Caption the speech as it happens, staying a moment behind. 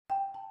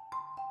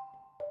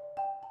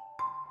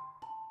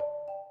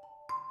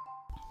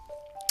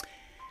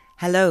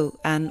Hello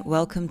and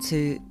welcome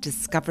to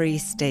Discovery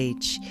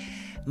Stage.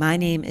 My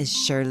name is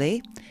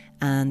Shirley,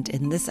 and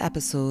in this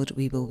episode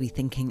we will be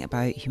thinking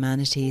about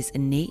humanity's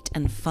innate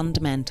and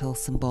fundamental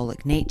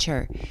symbolic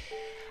nature.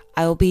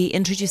 I will be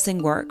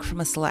introducing work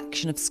from a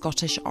selection of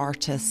Scottish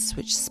artists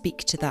which speak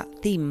to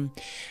that theme,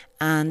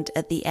 and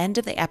at the end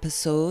of the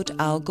episode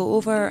I'll go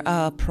over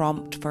a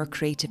prompt for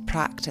creative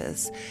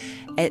practice.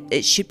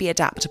 It should be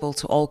adaptable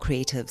to all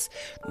creatives,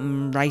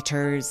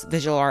 writers,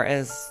 visual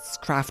artists,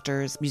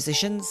 crafters,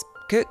 musicians,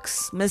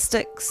 cooks,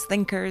 mystics,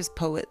 thinkers,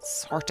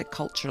 poets,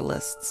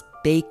 horticulturalists,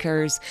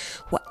 bakers,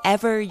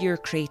 whatever your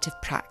creative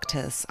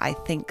practice, I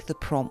think the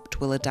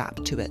prompt will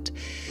adapt to it.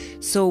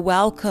 So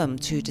welcome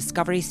to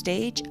Discovery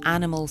Stage,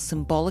 Animal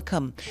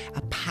Symbolicum,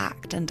 a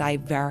packed and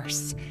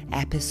diverse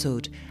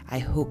episode. I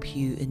hope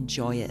you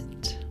enjoy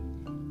it.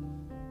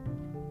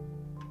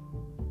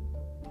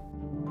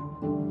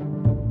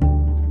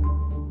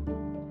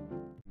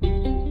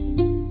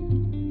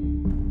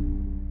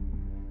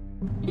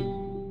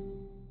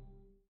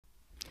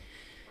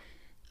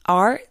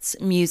 Art,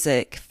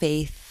 music,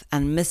 faith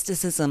and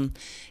mysticism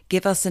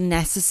give us a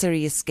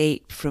necessary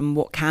escape from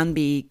what can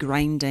be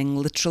grinding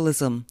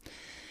literalism.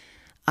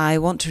 I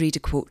want to read a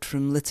quote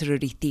from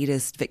literary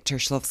theorist Victor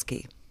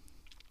Shklovsky.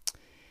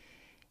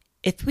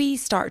 If we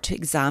start to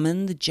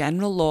examine the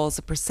general laws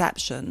of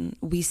perception,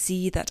 we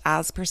see that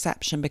as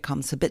perception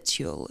becomes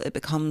habitual, it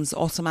becomes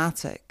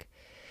automatic.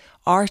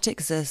 Art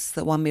exists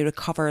that one may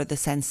recover the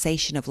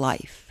sensation of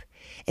life.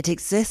 It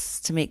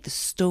exists to make the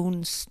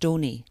stone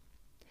stony.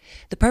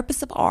 The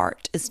purpose of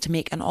art is to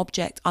make an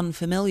object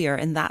unfamiliar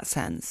in that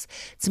sense,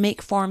 to make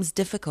forms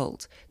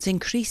difficult, to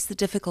increase the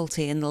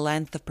difficulty in the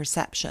length of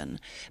perception,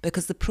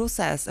 because the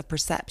process of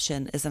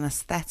perception is an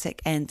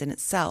aesthetic end in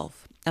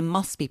itself and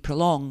must be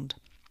prolonged.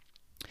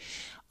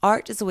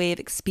 Art is a way of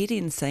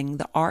experiencing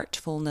the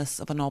artfulness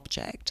of an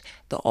object.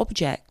 The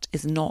object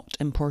is not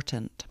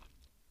important.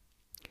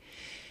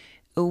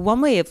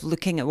 One way of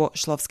looking at what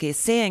Shklovsky is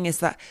saying is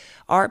that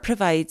art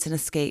provides an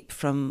escape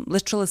from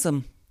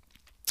literalism.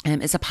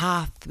 It's a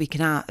path we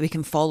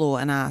can follow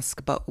and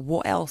ask, but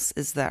what else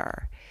is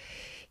there?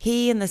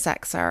 He, in this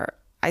excerpt,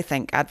 I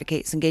think,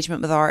 advocates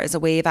engagement with art as a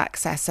way of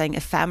accessing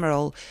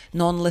ephemeral,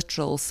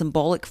 non-literal,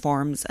 symbolic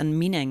forms and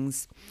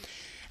meanings.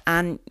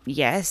 And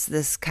yes,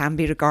 this can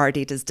be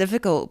regarded as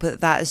difficult,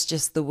 but that is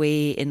just the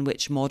way in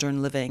which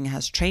modern living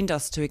has trained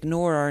us to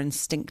ignore our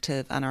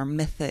instinctive and our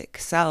mythic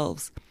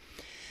selves.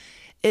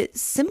 It's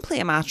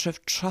simply a matter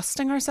of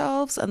trusting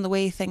ourselves and the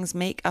way things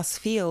make us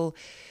feel.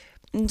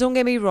 Don't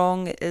get me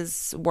wrong, it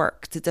is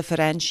work to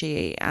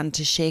differentiate and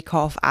to shake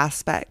off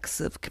aspects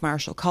of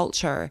commercial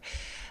culture,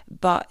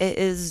 but it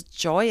is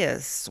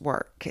joyous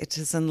work. It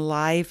is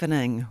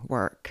enlivening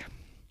work.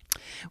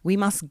 We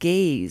must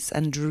gaze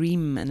and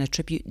dream and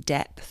attribute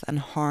depth and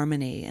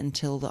harmony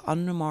until the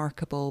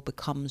unremarkable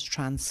becomes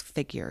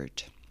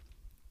transfigured.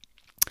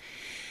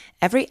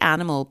 Every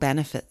animal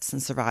benefits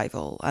in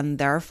survival and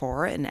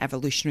therefore in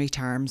evolutionary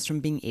terms from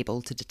being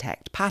able to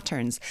detect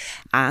patterns,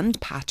 and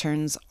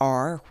patterns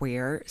are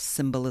where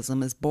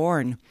symbolism is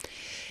born.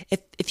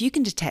 If you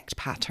can detect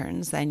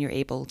patterns, then you're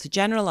able to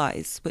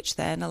generalize, which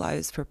then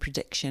allows for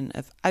prediction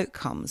of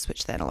outcomes,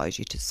 which then allows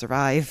you to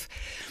survive.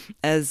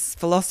 As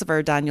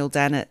philosopher Daniel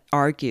Dennett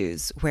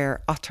argues,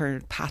 where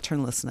utter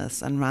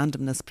patternlessness and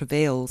randomness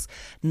prevails,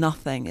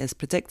 nothing is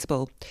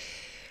predictable.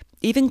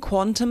 Even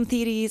quantum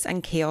theories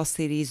and chaos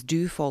theories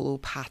do follow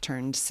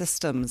patterned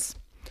systems.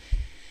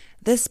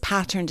 This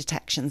pattern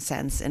detection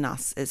sense in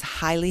us is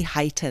highly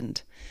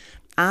heightened,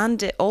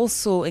 and it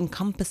also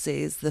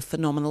encompasses the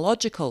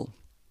phenomenological.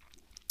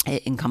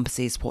 It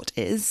encompasses what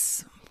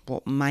is,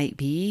 what might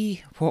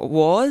be, what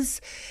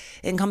was.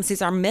 It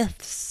encompasses our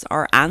myths,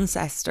 our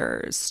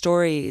ancestors,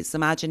 stories,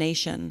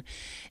 imagination.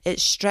 It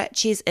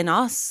stretches in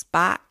us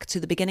back to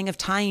the beginning of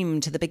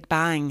time, to the Big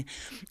Bang,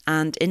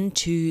 and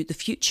into the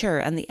future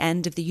and the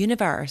end of the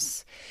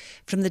universe.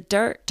 From the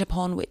dirt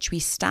upon which we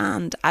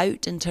stand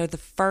out into the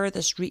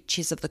furthest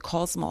reaches of the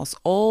cosmos,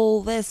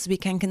 all this we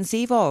can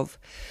conceive of.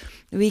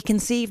 We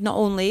conceive not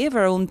only of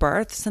our own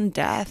births and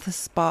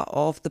deaths, but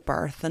of the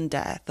birth and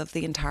death of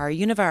the entire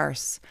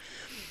universe.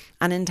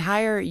 An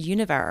entire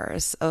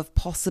universe of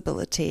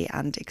possibility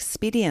and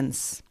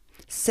experience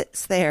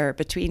sits there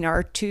between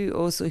our two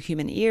also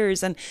human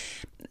ears, and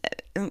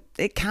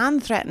it can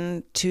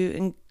threaten to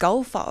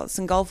engulf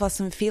us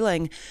in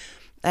feeling.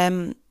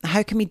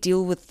 How can we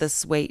deal with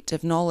this weight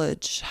of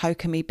knowledge? How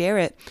can we bear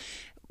it?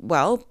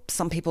 Well,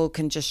 some people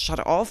can just shut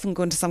it off and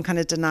go into some kind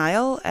of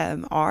denial.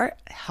 Art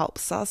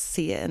helps us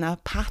see it in a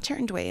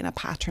patterned way, in a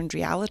patterned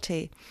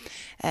reality.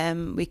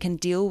 We can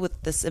deal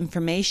with this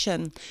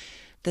information,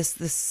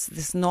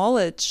 this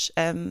knowledge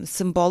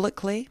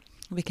symbolically.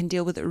 We can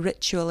deal with it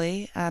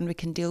ritually, and we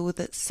can deal with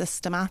it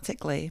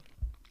systematically.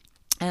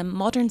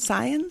 Modern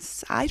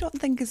science, I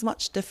don't think, is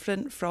much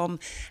different from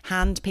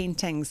hand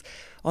paintings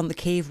on the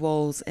cave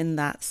walls in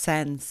that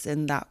sense,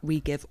 in that we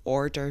give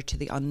order to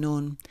the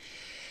unknown.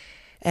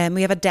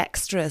 We have a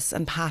dexterous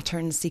and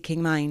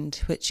pattern-seeking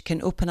mind, which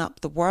can open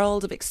up the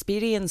world of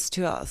experience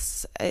to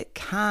us. It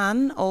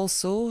can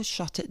also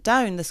shut it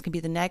down. This can be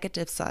the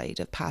negative side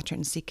of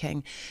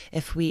pattern-seeking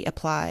if we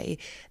apply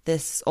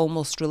this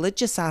almost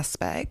religious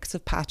aspect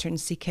of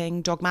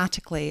pattern-seeking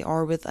dogmatically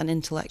or with an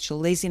intellectual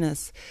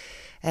laziness.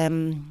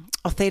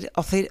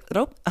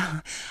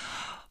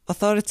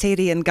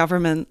 Authoritarian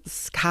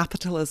governments,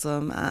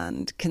 capitalism,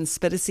 and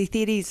conspiracy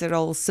theories are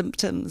all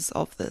symptoms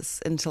of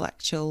this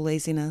intellectual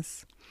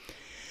laziness.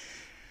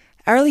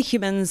 Early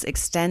humans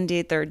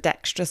extended their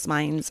dexterous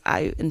minds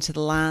out into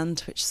the land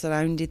which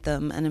surrounded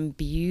them and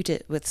imbued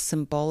it with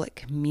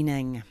symbolic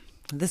meaning.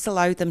 This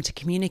allowed them to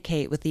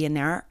communicate with the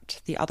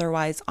inert, the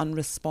otherwise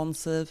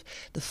unresponsive,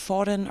 the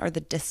foreign or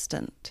the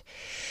distant.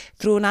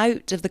 Thrown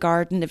out of the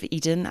Garden of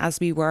Eden as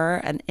we were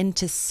and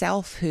into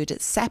selfhood,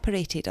 it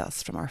separated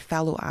us from our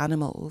fellow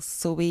animals.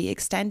 So we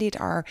extended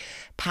our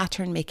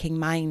pattern-making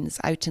minds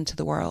out into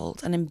the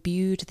world and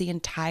imbued the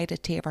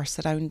entirety of our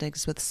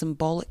surroundings with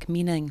symbolic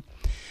meaning,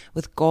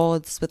 with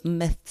gods, with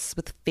myths,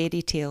 with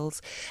fairy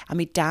tales. And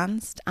we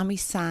danced and we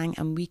sang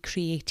and we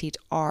created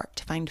art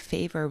to find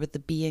favour with the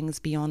beings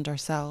beyond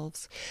ourselves,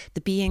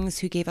 the beings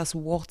who gave us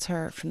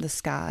water from the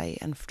sky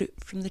and fruit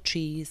from the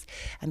trees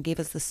and gave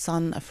us the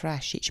sun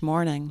afresh each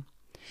morning.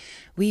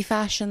 We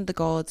fashioned the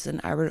gods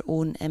in our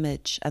own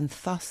image, and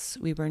thus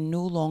we were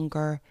no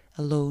longer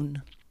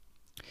alone.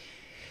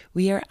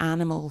 We are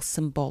animal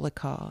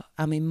symbolica,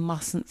 and we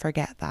mustn't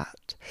forget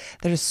that.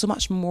 There is so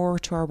much more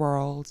to our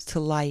world, to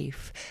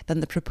life, than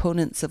the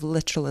proponents of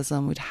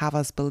literalism would have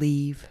us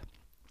believe.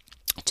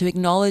 To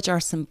acknowledge our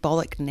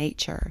symbolic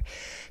nature,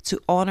 to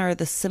honour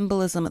the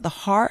symbolism at the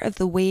heart of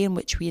the way in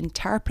which we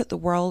interpret the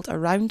world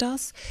around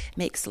us,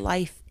 makes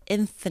life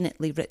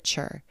infinitely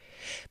richer,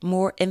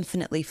 more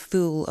infinitely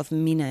full of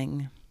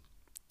meaning.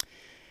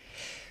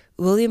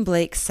 William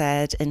Blake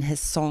said in his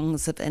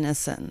Songs of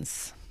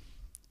Innocence,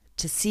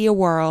 "To see a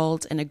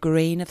world in a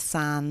grain of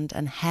sand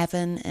and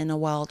heaven in a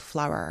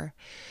wildflower,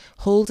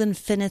 hold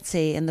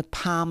infinity in the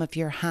palm of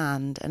your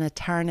hand and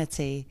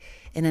eternity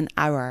in an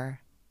hour."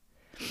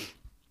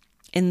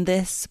 In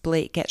this,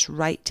 Blake gets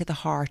right to the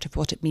heart of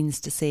what it means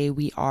to say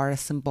we are a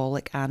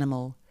symbolic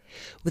animal.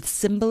 With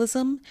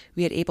symbolism,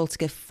 we are able to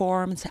give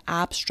form to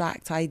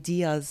abstract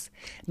ideas,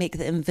 make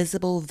the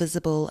invisible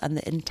visible and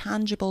the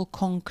intangible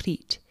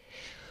concrete.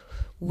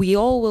 We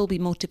all will be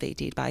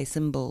motivated by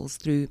symbols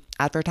through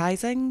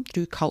advertising,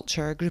 through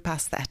culture, group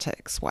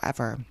aesthetics,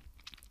 whatever,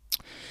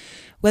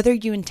 whether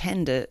you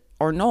intend it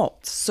or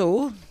not.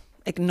 So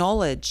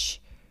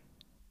acknowledge,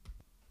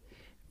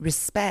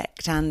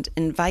 respect and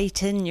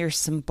invite in your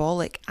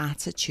symbolic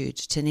attitude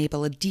to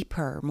enable a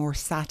deeper, more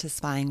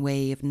satisfying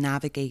way of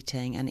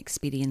navigating and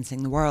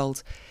experiencing the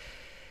world.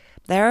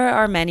 There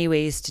are many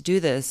ways to do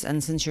this,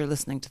 and since you're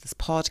listening to this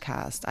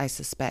podcast, I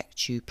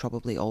suspect you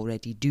probably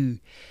already do.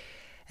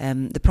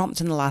 The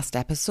prompt in the last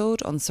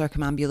episode on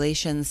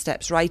circumambulation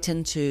steps right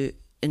into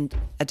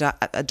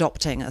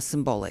adopting a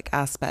symbolic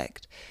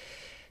aspect.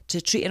 To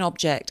treat an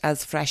object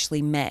as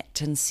freshly met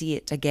and see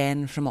it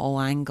again from all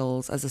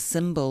angles as a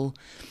symbol,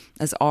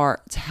 as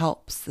art,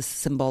 helps the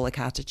symbolic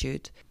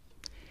attitude.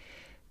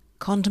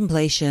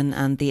 Contemplation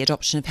and the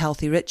adoption of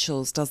healthy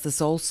rituals does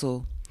this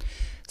also.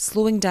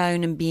 Slowing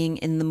down and being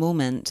in the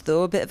moment,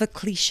 though a bit of a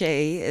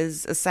cliche,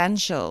 is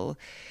essential.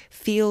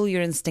 Feel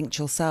your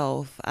instinctual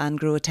self and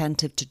grow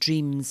attentive to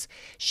dreams.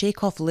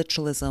 Shake off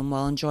literalism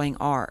while enjoying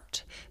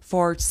art.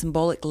 Forge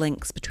symbolic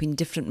links between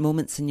different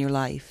moments in your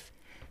life,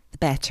 the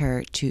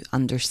better to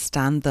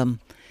understand them.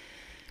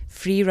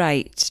 Free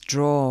write,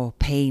 draw,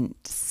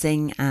 paint,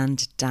 sing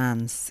and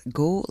dance.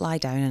 Go lie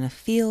down in a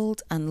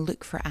field and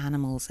look for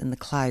animals in the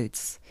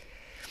clouds.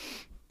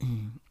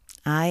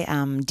 I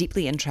am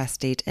deeply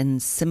interested in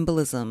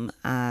symbolism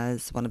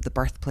as one of the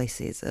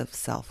birthplaces of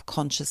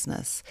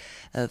self-consciousness,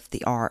 of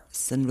the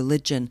arts, and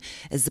religion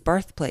is the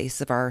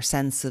birthplace of our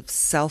sense of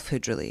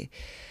selfhood, really,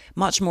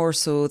 much more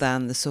so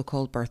than the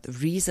so-called birth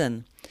of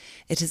reason.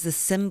 It is the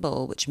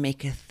symbol which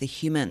maketh the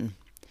human.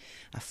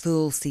 A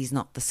fool sees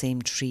not the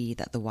same tree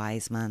that the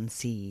wise man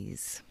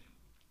sees.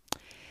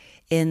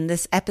 In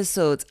this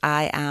episode,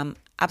 I am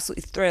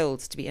absolutely thrilled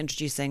to be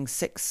introducing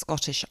 6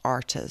 Scottish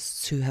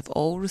artists who have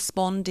all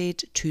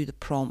responded to the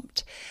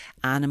prompt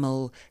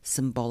Animal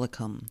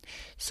Symbolicum.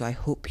 So I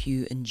hope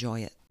you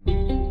enjoy it.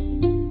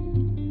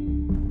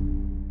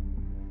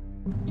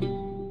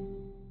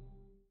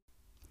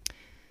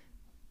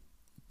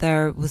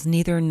 There was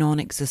neither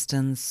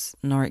non-existence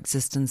nor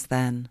existence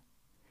then.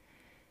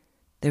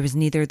 There was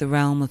neither the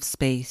realm of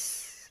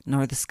space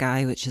nor the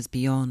sky which is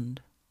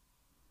beyond.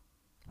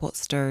 What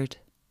stirred?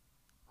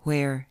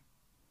 Where?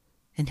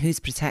 In whose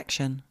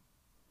protection?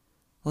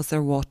 Was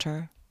there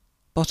water,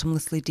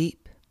 bottomlessly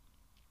deep?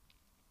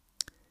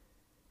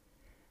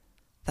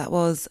 That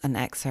was an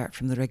excerpt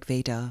from the Rig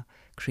Veda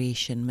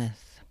creation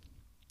myth.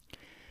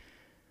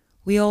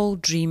 We all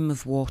dream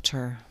of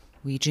water.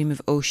 We dream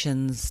of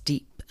oceans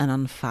deep and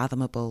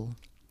unfathomable.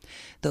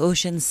 The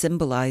ocean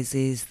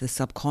symbolises the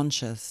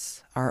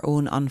subconscious, our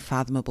own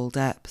unfathomable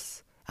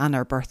depths, and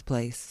our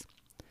birthplace.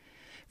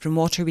 From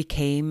water we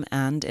came,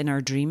 and in our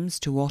dreams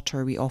to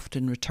water we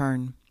often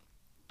return.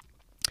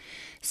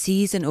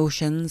 Seas and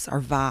oceans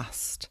are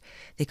vast.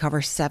 They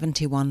cover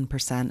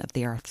 71% of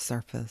the Earth's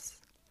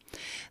surface.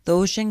 The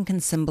ocean can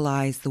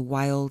symbolise the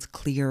wild,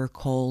 clear,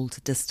 cold,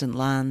 distant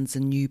lands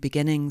and new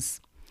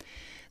beginnings.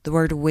 The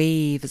word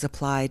wave is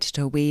applied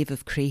to a wave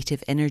of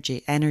creative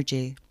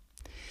energy.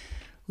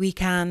 We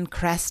can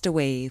crest a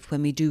wave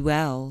when we do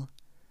well,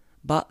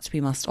 but we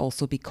must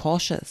also be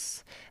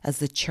cautious, as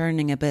the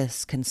churning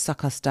abyss can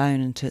suck us down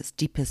into its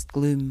deepest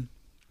gloom.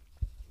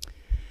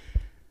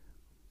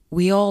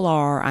 We all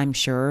are, I'm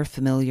sure,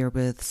 familiar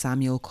with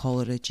Samuel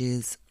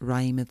Coleridge's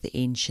Rime of the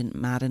Ancient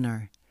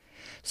Mariner.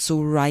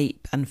 So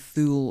ripe and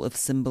full of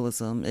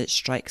symbolism, it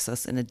strikes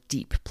us in a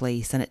deep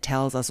place, and it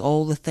tells us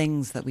all the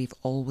things that we've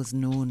always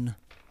known.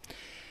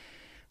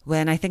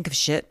 When I think of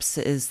ships,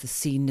 it is the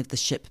scene of the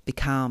ship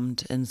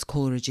becalmed in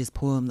Coleridge's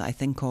poem that I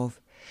think of.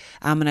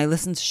 And when I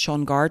listen to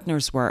Shaun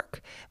Gardiner's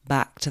work,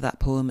 back to that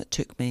poem it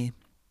took me.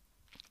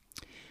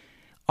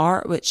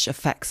 Art which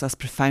affects us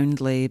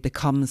profoundly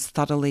becomes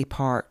thoroughly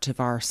part of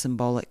our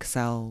symbolic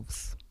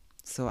selves.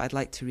 So I'd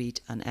like to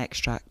read an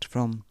extract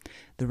from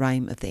the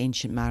Rime of the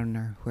Ancient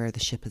Mariner, where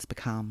the ship is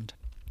becalmed.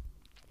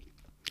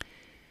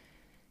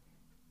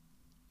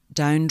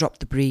 Down dropped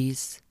the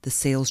breeze, the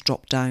sails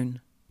dropped down,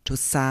 'twas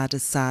sad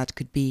as sad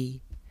could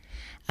be,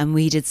 and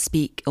we did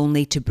speak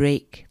only to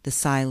break the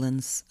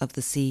silence of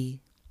the sea.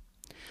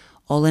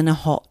 All in a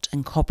hot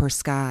and copper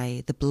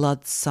sky, the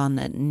blood sun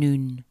at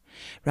noon,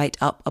 right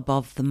up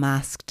above the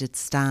mast did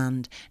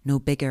stand, no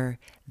bigger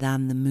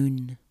than the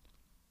moon.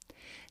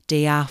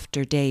 Day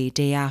after day,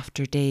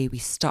 we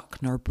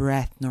stuck nor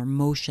breath nor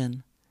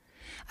motion,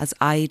 as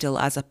idle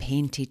as a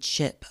painted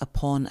ship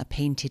upon a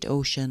painted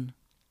ocean.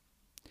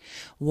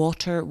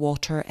 Water,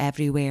 water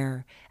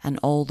everywhere, and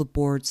all the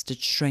boards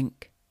did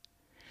shrink.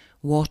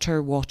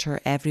 Water, water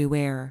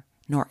everywhere,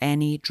 nor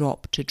any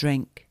drop to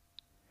drink.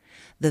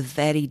 The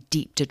very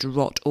deep did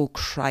rot, O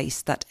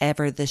Christ, that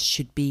ever this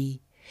should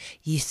be.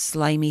 Ye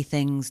slimy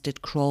things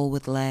did crawl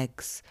with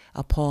legs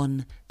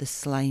upon the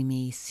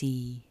slimy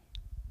sea.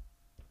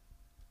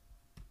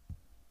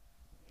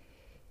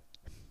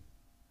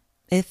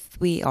 If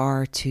we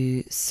are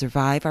to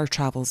survive our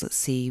travels at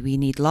sea, we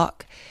need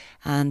luck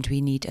and we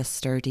need a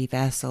sturdy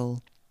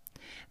vessel.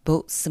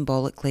 Boats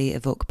symbolically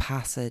evoke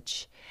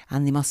passage,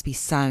 and they must be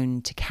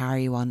sound to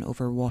carry one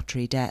over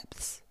watery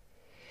depths.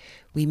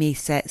 We may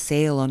set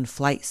sail on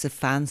flights of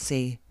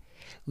fancy.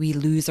 We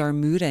lose our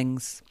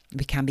moorings.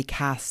 We can be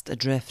cast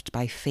adrift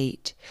by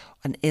fate.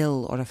 An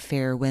ill or a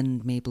fair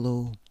wind may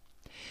blow.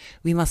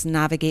 We must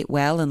navigate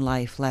well in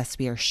life, lest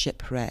we are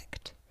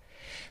shipwrecked.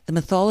 The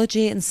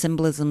mythology and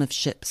symbolism of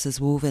ships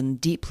is woven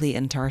deeply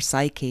into our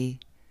psyche.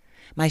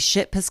 My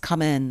ship has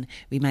come in,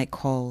 we might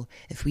call,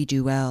 if we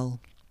do well.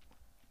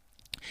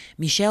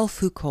 Michel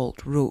Foucault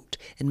wrote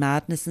in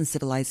Madness and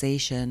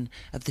Civilization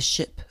of the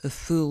ship of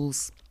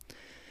fools.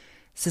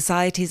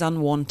 Societies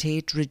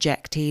unwanted,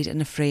 rejected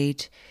and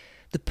afraid,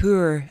 the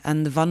poor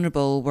and the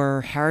vulnerable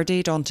were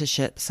herded onto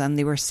ships and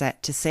they were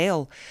set to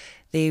sail.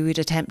 They would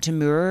attempt to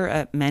moor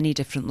at many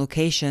different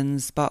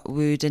locations, but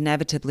would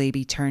inevitably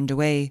be turned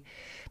away.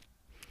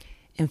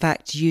 In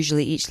fact,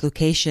 usually each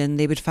location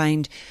they would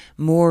find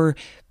more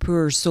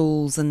poor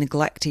souls and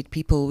neglected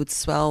people would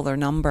swell their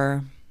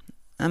number.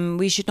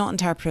 We should not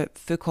interpret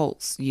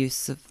Foucault's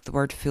use of the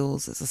word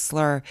fools as a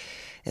slur.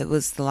 It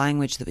was the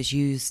language that was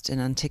used in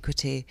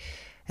antiquity,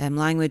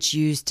 language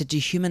used to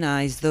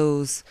dehumanise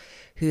those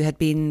who had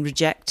been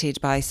rejected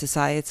by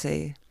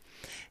society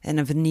in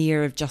a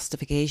veneer of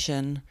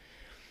justification.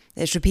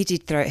 It's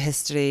repeated throughout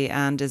history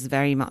and is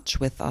very much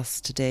with us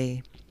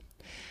today.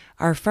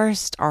 Our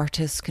first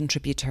artist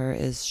contributor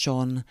is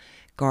Shaun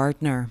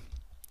Gardiner.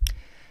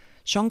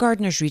 Shaun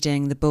Gardiner's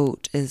reading, The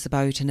Boat, is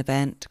about an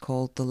event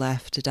called the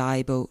Left to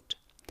Die boat.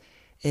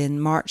 In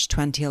March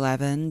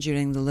 2011,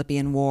 during the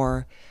Libyan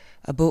War,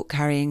 a boat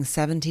carrying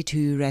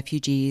 72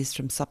 refugees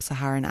from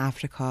sub-Saharan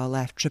Africa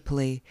left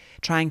Tripoli,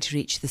 trying to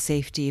reach the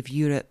safety of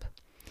Europe.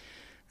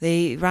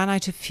 They ran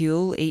out of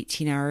fuel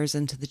 18 hours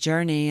into the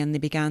journey and they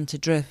began to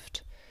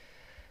drift.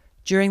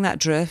 During that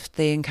drift,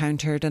 they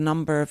encountered a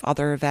number of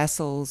other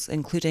vessels,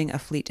 including a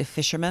fleet of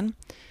fishermen,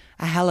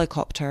 a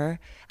helicopter,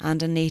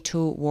 and a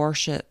NATO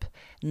warship.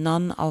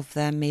 None of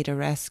them made a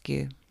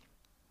rescue.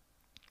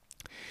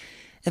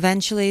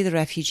 Eventually, the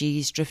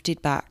refugees drifted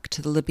back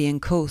to the Libyan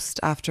coast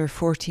after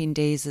 14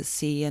 days at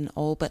sea, and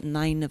all but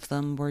 9 of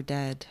them were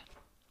dead.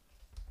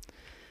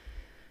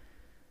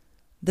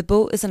 The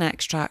Boat is an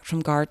extract from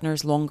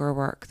Gardiner's longer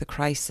work, The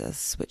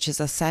Crisis, which is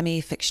a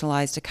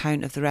semi-fictionalised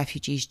account of the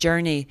refugees'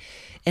 journey,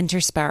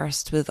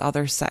 interspersed with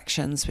other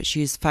sections which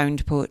use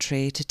found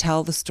poetry to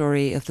tell the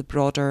story of the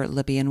broader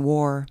Libyan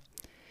war.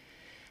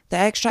 The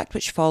extract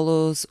which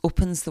follows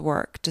opens the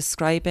work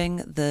describing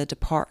the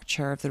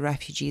departure of the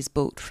refugees'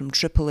 boat from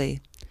Tripoli.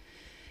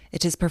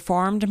 It is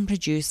performed and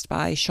produced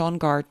by Shaun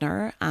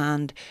Gardiner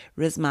and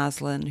Riz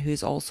Maslin, who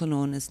is also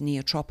known as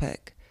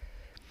Neotropic.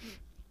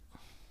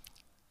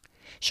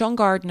 Shaun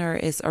Gardiner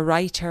is a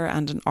writer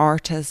and an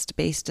artist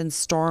based in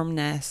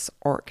Stormness,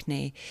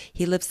 Orkney.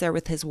 He lives there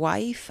with his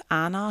wife,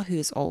 Anna, who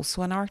is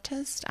also an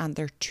artist, and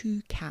their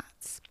 2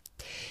 cats.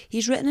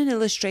 He's written and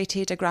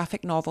illustrated a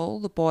graphic novel,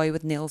 The Boy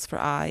with Nails for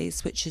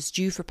Eyes, which is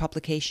due for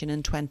publication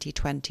in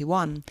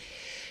 2021.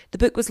 The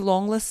book was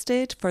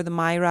longlisted for the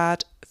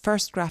Myrad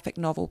First Graphic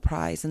Novel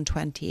Prize in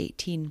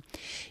 2018.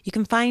 You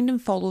can find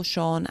and follow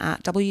Shaun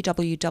at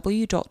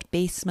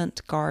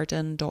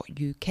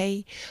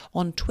www.basementgarden.uk,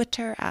 on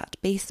Twitter at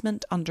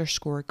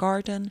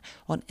basement_garden,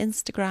 on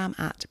Instagram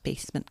at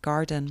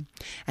basementgarden.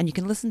 And you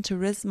can listen to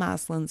Riz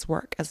Maslin's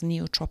work as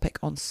Neotropic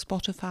on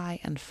Spotify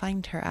and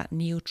find her at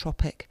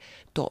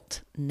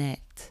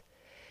neotropic.net.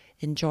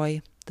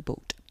 Enjoy the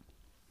boat.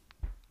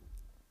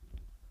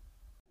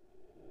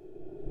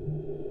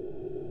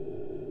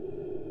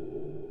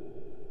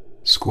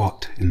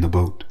 Squat in the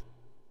boat.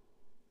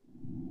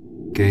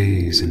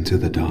 Gaze into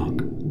the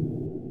dark.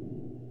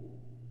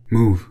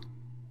 Move.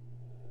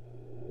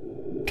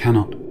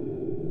 Cannot.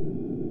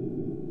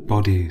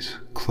 Bodies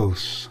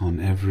close on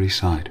every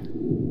side.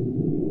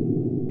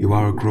 You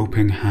are a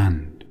groping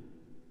hand.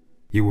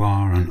 You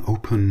are an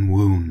open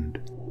wound.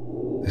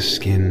 The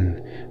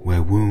skin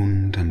where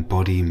wound and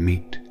body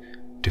meet,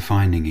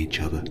 defining each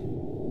other.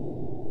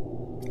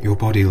 Your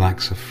body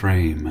lacks a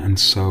frame, and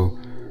so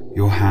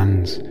your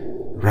hands,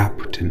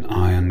 wrapped in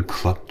iron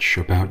clutch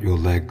about your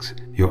legs,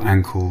 your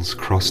ankles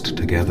crossed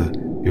together,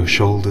 your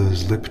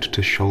shoulders lipped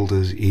to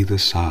shoulders either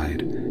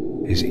side,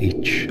 is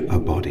each a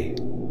body.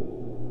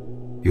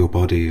 Your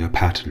body a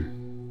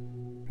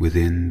pattern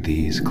within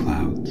these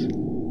clouds.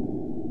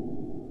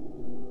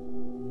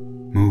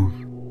 Move.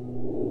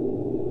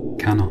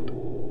 Cannot.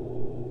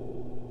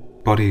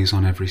 Bodies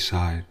on every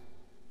side.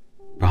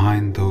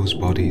 Behind those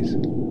bodies,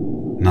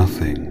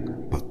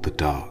 nothing but the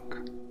dark.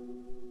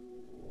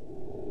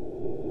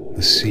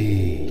 The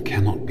sea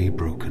cannot be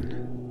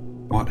broken.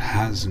 What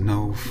has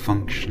no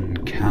function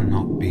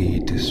cannot be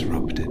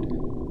disrupted.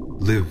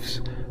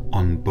 Lives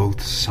on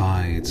both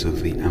sides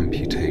of the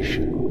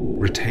amputation.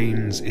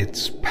 Retains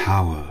its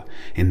power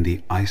in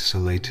the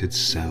isolated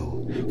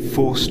cell.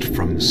 Forced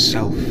from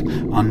self,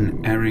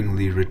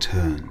 unerringly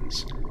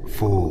returns.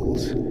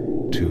 Falls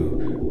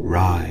to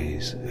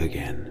rise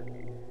again.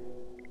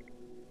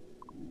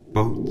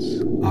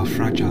 Boats are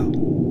fragile,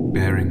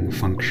 bearing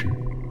function.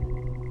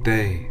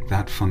 They,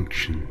 that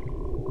function,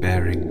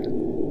 bear.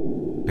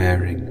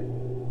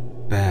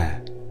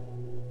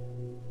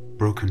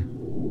 Broken,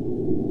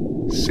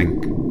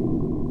 sink.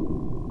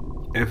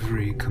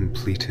 Every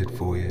completed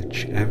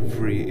voyage,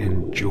 every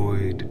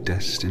enjoyed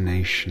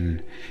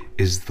destination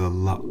is the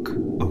luck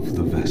of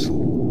the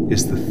vessel,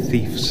 is the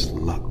thief's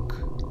luck,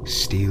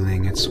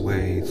 stealing its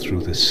way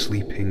through the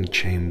sleeping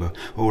chamber,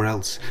 or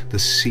else the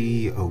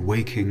sea,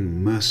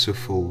 awaking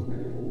merciful,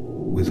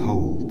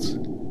 withholds.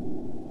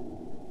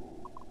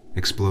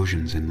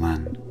 Explosions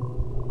inland.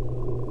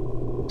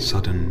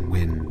 Sudden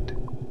wind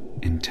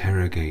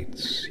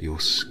interrogates your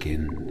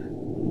skin.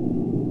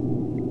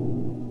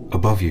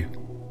 Above you,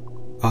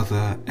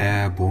 other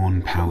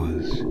airborne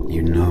powers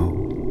you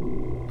know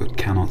but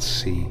cannot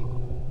see.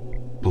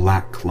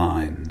 Black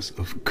lines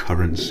of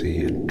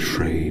currency and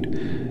trade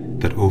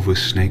that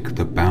oversnake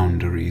the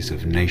boundaries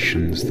of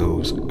nations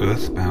those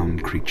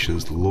earthbound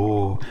creatures'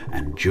 law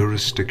and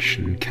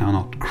jurisdiction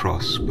cannot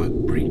cross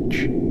but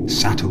breach.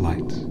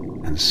 Satellites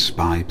and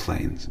spy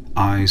planes,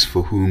 eyes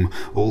for whom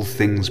all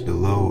things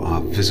below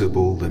are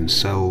visible,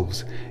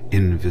 themselves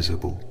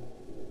invisible.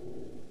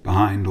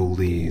 Behind all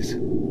these,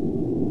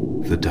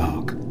 the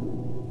dark.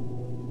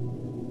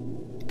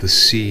 The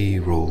sea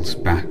rolls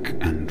back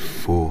and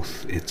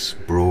forth its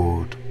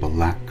broad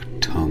black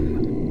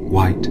tongue,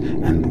 white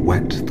and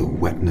wet the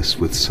wetness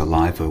with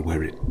saliva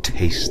where it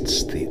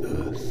tastes the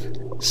earth.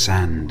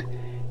 Sand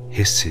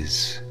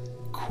hisses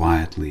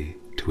quietly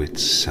to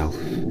itself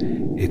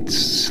its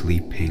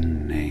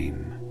sleeping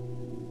name.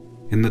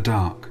 In the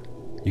dark,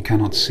 you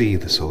cannot see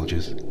the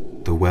soldiers,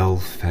 the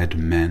well-fed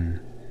men,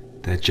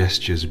 their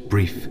gestures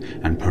brief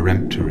and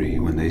peremptory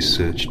when they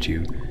searched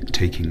you,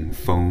 taking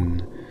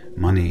phone,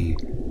 money,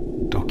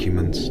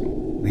 documents,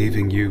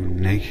 leaving you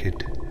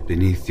naked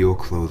beneath your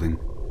clothing,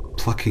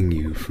 plucking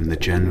you from the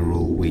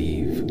general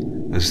weave.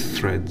 As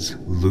threads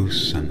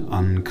loose and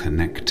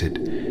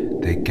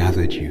unconnected, they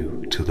gathered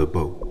you to the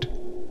boat.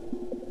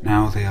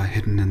 Now they are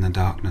hidden in the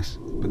darkness,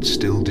 but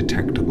still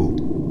detectable,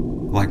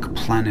 like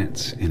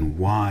planets in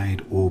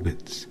wide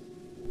orbits,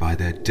 by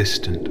their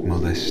distant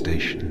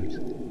molestations,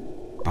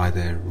 by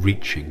their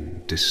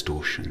reaching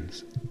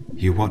distortions.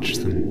 You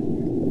watched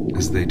them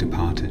as they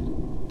departed.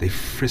 They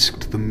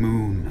frisked the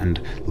moon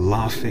and,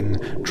 laughing,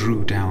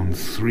 drew down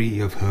 3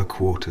 of her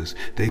quarters.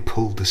 They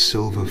pulled the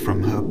silver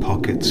from her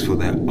pockets for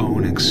their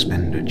own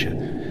expenditure.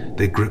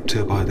 They gripped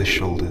her by the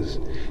shoulders,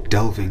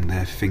 delving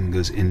their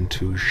fingers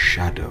into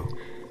shadow,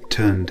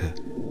 turned her,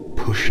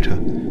 pushed her,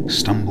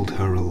 stumbled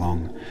her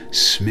along,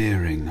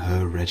 smearing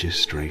her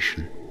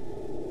registration.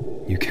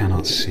 You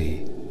cannot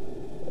see,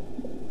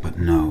 but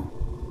know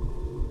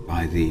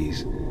by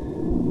these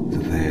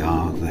that they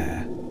are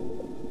there.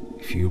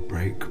 If If you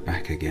break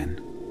back again,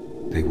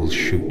 they will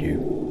shoot you.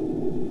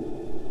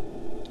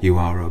 You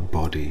are a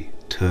body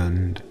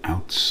turned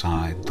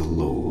outside the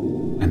law,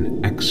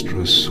 an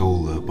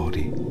extrasolar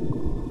body,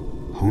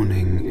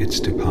 honing its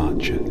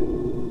departure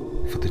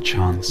for the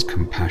chance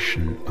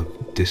compassion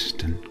of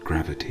distant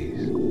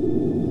gravities.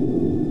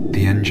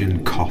 The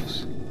engine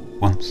coughs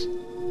once,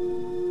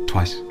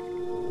 twice.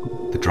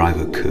 The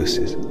driver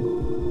curses.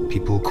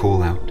 People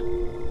call out.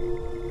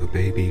 A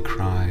baby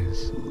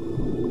cries.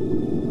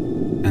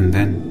 And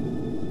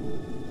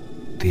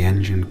then the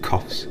engine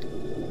coughs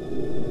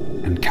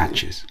and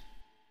catches.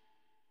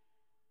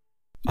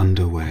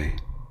 Underway.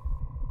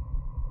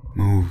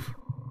 Move.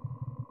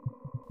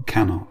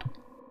 Cannot.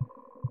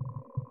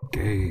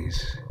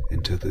 Gaze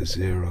into the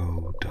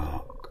zero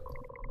dark.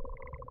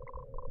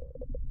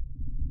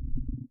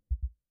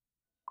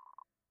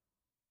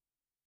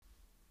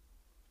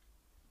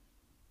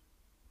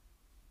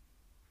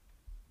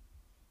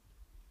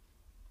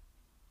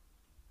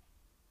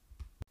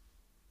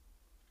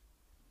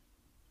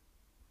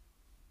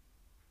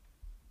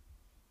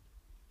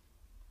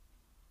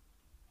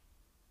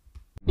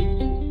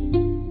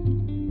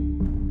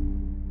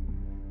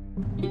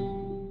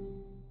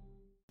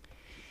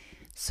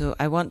 So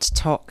I want to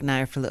talk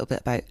now for a little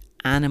bit about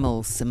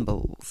animal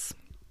symbols.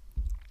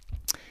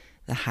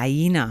 The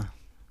hyena,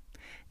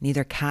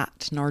 neither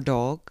cat nor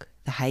dog.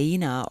 The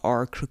hyena,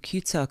 or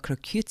Crocuta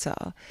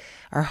crocuta,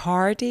 are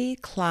hardy,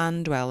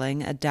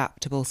 clan-dwelling,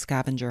 adaptable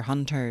scavenger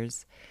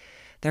hunters.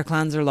 Their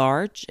clans are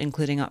large,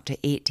 including up to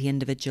 80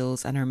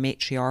 individuals, and are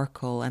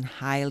matriarchal and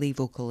highly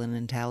vocal and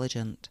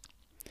intelligent.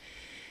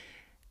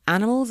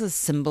 Animals as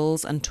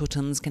symbols and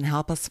totems can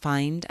help us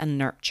find and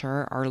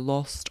nurture our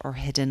lost or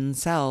hidden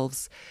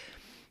selves.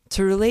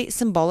 To relate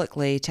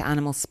symbolically to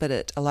animal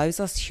spirit allows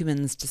us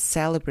humans to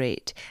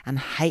celebrate and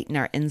heighten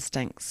our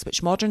instincts,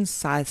 which modern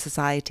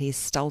society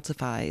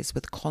stultifies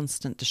with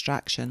constant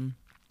distraction.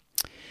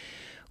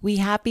 We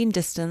have been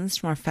distanced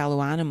from our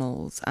fellow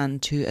animals,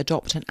 and to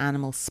adopt an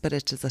animal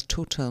spirit as a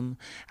totem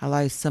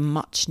allows some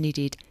much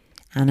needed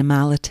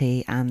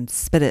animality and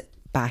spirit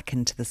back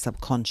into the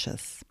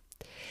subconscious.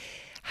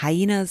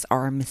 Hyenas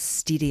are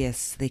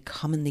mysterious. They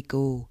come and they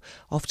go,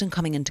 often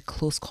coming into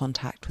close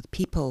contact with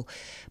people,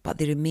 but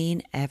they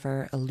remain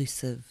ever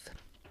elusive.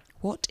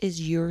 What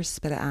is your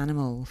spirit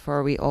animal?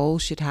 For we all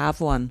should have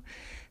one.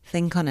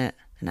 Think on it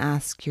and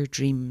ask your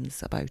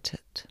dreams about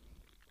it.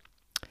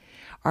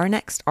 Our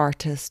next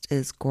artist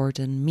is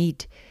Gordon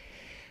Meade.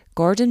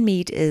 Gordon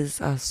Meade is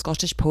a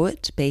Scottish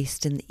poet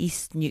based in the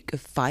East Neuk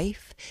of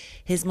Fife.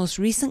 His most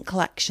recent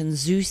collection,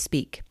 Zoo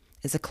Speak,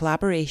 is a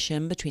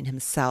collaboration between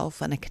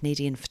himself and a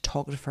Canadian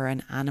photographer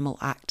and animal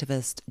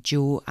activist,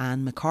 Jo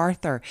Ann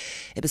MacArthur.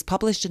 It was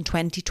published in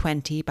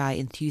 2020 by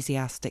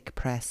Enthusiastic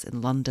Press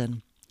in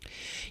London.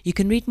 You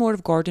can read more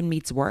of Gordon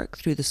Meade's work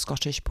through the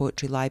Scottish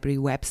Poetry Library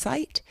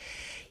website.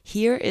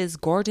 Here is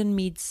Gordon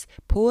Meade's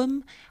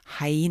poem,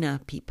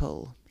 Hyena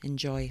People.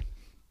 Enjoy.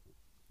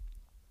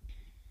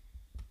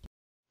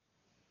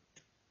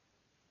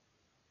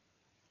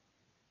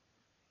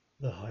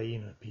 The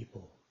hyena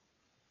people.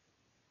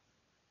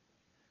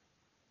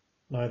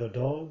 Neither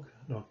dog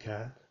nor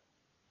cat,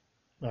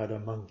 neither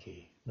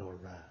monkey nor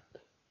rat,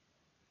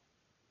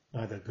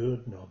 neither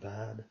good nor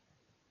bad,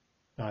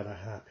 neither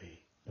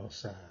happy nor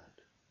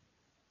sad,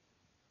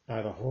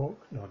 neither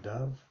hawk nor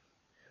dove,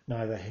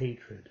 neither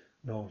hatred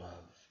nor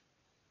love,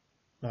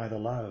 neither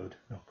loud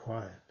nor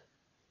quiet,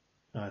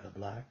 neither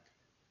black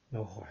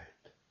nor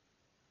white,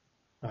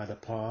 neither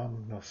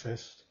palm nor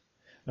fist,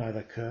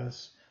 neither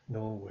curse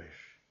nor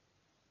wish,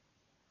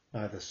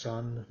 neither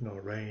sun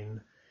nor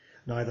rain,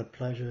 neither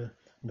pleasure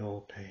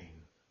nor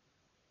pain,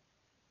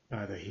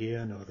 neither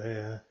here nor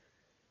there,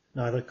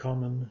 neither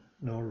common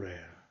nor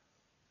rare,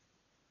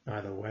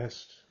 neither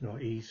west nor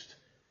east,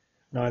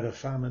 neither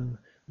famine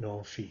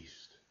nor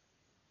feast,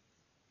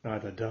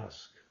 neither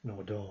dusk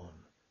nor dawn,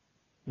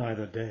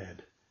 neither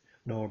dead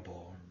nor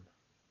born,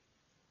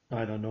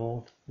 neither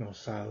north nor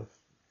south,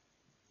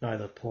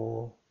 neither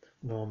paw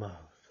nor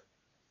mouth,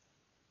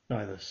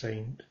 neither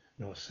saint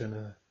nor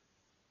sinner,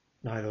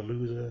 neither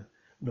loser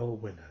nor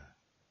winner,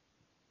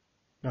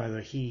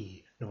 neither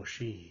he nor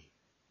she,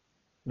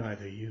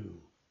 neither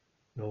you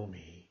nor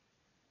me,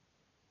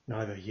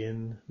 neither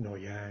yin nor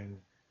yang,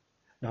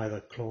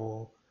 neither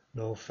claw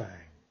nor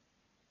fang,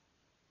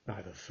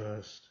 neither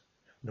first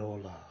nor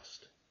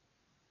last,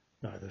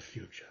 neither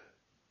future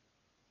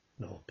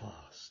nor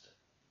past.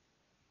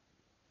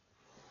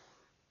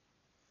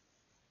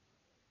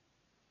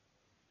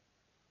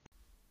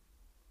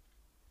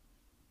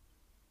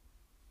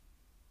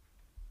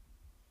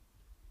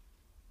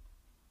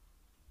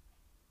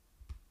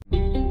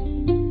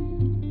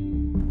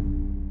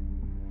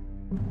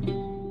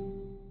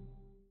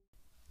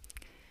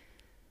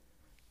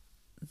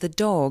 The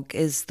dog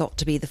is thought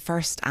to be the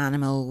first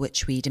animal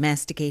which we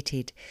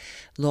domesticated.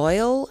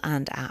 Loyal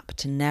and apt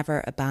to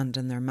never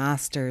abandon their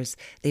masters,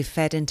 they've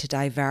fed into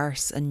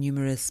diverse and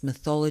numerous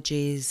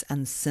mythologies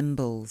and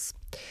symbols.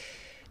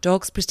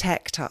 Dogs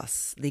protect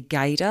us, they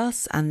guide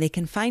us, and they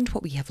can find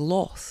what we have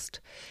lost.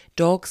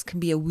 Dogs can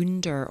be a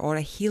wounder or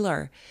a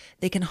healer.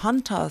 They can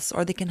hunt us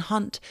or they can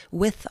hunt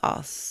with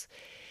us.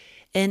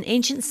 In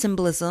ancient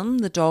symbolism,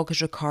 the dog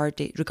is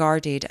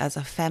regarded as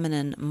a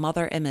feminine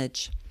mother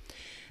image.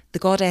 The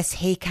goddess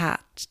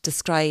Hecate,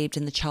 described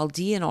in the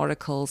Chaldean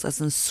oracles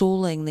as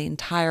ensouling the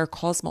entire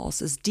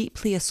cosmos, is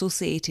deeply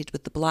associated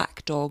with the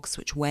black dogs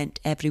which went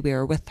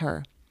everywhere with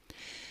her.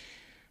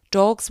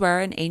 Dogs were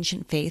in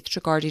ancient faith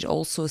regarded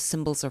also as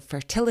symbols of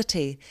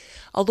fertility.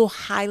 Although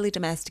highly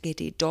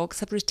domesticated, dogs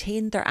have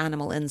retained their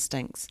animal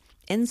instincts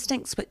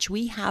which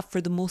we have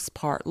for the most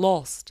part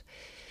lost.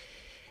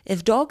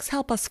 If dogs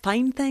help us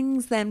find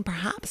things, then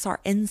perhaps our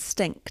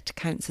instinct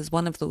counts as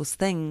one of those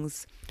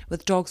things,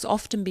 with dogs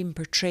often being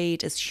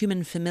portrayed as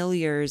human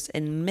familiars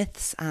in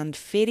myths and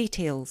fairy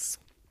tales.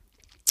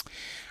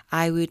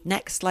 I would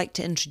next like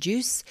to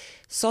introduce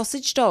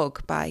Sausage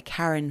Dog by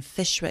Karen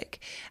Fishwick,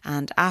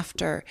 and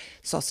after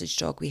Sausage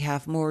Dog we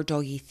have more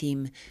doggy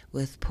theme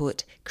with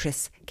poet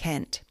Chris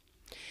Kent.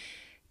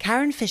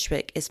 Karen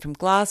Fishwick is from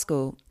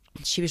Glasgow.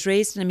 She was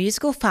raised in a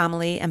musical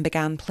family and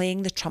began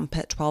playing the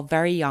trumpet while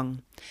very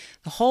young.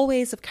 The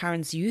hallways of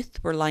Karen's youth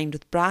were lined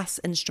with brass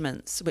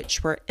instruments,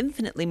 which were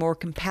infinitely more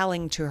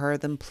compelling to her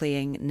than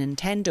playing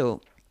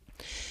Nintendo.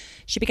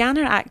 She began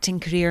her acting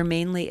career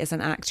mainly as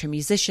an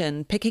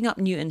actor-musician, picking up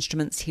new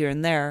instruments here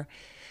and there.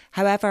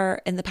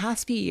 However, in the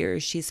past few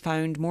years, she's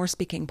found more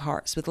speaking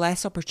parts with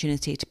less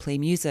opportunity to play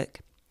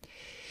music.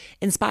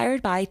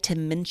 Inspired by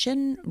Tim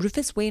Minchin,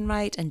 Rufus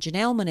Wainwright and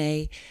Janelle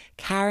Monáe,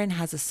 Karen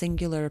has a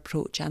singular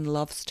approach and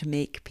loves to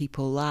make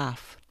people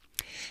laugh.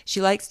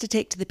 She likes to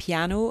take to the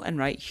piano and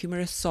write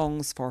humorous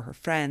songs for her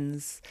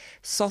friends.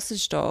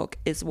 Sausage Dog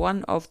is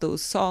one of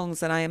those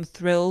songs, and I am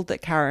thrilled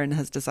that Karen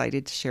has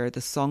decided to share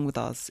this song with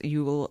us.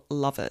 You will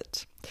love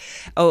it.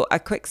 Oh, a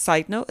quick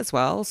side note as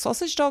well.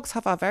 Sausage Dogs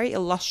have a very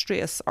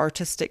illustrious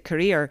artistic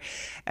career.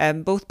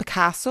 Both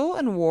Picasso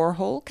and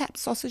Warhol kept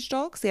sausage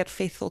dogs. They had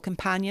faithful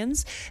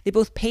companions. They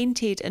both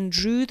painted and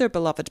drew their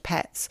beloved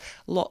pets,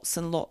 lots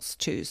and lots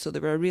too. So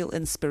they were a real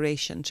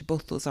inspiration to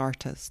both those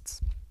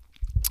artists.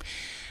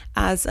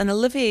 As an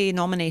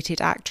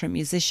Olivier-nominated actor and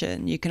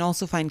musician, you can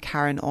also find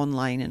Karen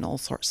online in all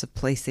sorts of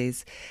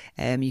places.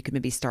 You can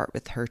maybe start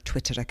with her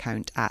Twitter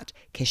account at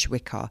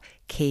Kishwicka,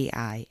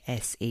 Kishwicka.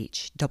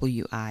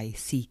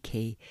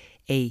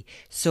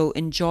 So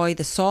enjoy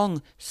the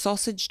song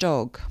Sausage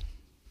Dog.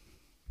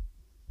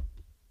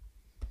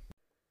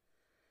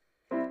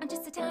 I'm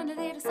just a tiny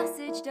little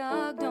sausage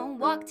dog. Don't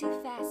walk too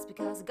fast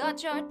because I got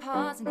short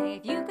paws. And hey,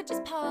 if you could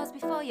just pause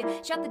before you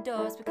shut the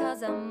doors,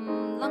 because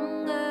I'm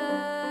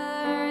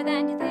longer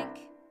than you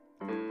think.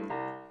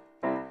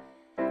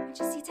 I'm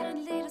just your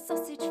tiny little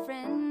sausage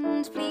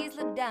friend. Please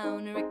look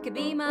down or it could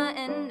be my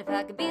end. If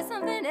I could be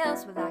something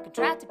else, well, I could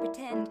try to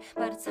pretend,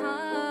 but it's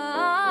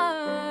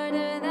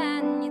harder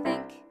than you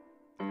think.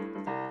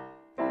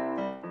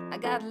 I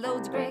got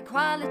loads of great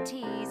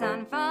qualities.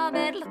 I'm far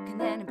better looking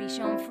than a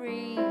Bichon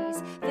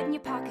Frise. Fit in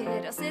your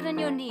pocket or sit on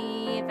your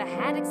knee. If I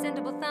had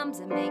extendable thumbs,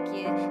 I'd make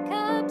you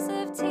cups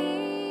of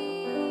tea.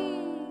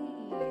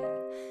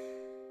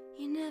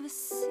 You never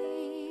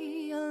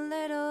see a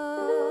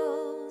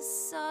little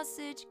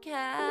sausage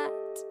cat,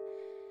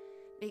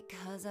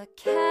 because a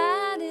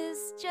cat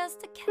is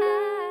just a cat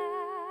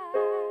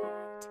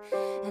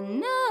and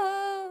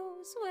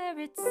knows where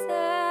it's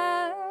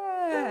at.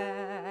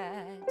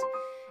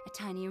 A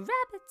tiny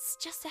rabbit's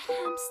just a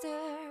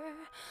hamster.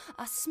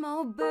 A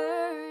small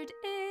bird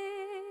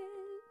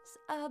is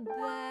a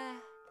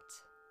bat.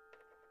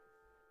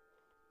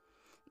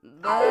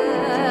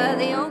 But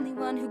the only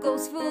one who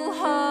goes full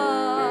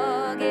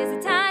hog is a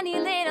tiny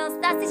little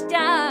sausage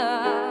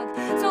dog.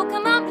 So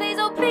come on, please,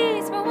 oh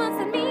please, for once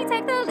let me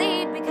take the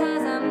lead,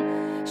 because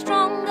I'm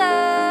stronger.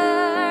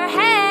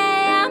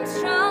 Hey, I'm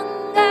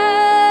stronger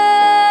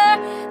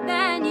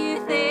than you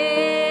think.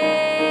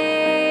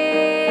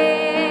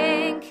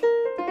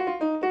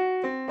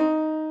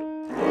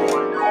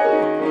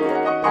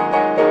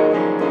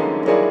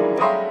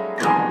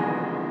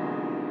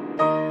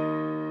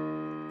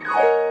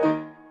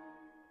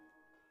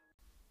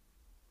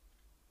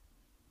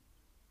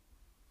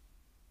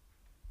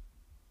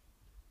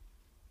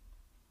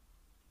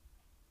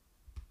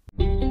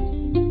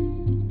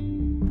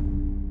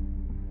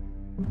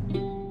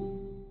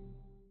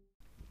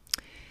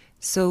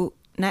 So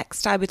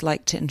next I would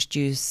like to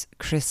introduce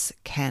Chris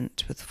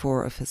Kent with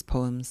 4 of his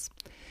poems.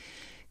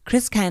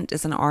 Chris Kent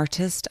is an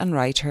artist and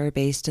writer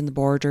based in the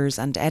Borders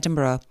and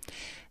Edinburgh,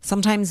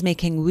 sometimes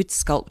making wood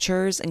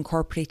sculptures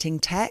incorporating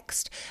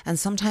text, and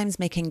sometimes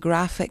making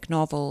graphic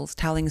novels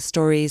telling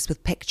stories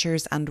with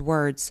pictures and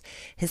words.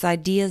 His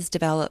ideas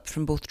develop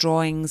from both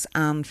drawings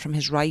and from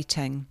his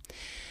writing.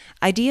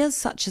 Ideas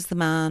such as the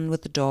man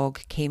with the dog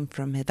came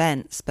from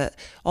events, but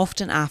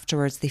often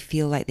afterwards they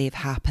feel like they've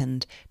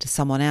happened to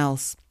someone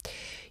else.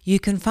 You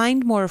can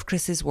find more of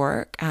Chris's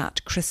work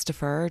at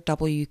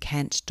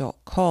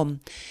christopherwkent.com.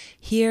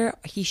 Here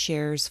he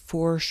shares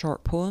 4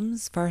 short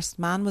poems, first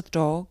Man with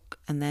Dog,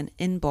 and then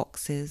In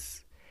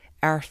Boxes,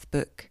 Earth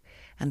Book,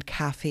 and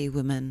Cafe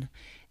Woman.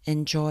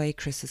 Enjoy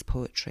Chris's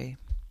poetry.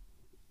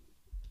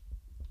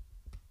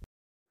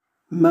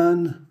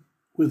 Man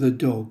with a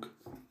dog.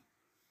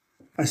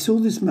 I saw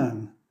this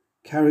man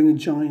carrying a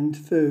giant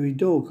furry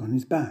dog on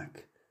his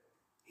back.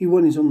 He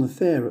won it on the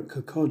fair at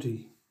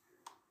Kirkcaldy.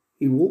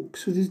 He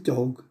walks with his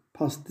dog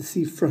past the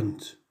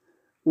seafront,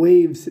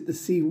 waves at the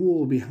sea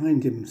wall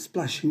behind him,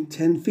 splashing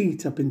 10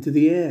 feet up into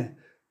the air.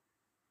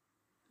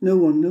 No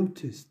one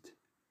noticed,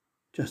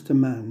 just a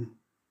man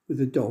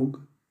with a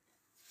dog.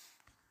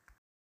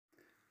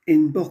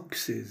 In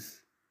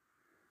boxes,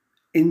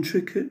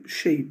 intricate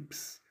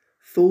shapes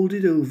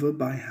folded over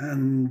by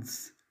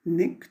hands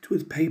nicked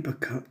with paper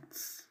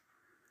cuts.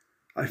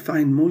 I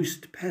find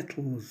moist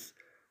petals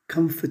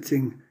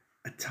comforting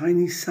a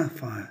tiny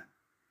sapphire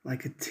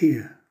like a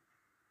tear.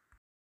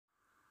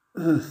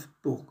 Earth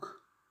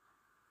book.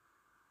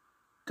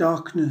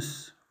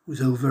 Darkness was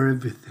over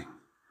everything.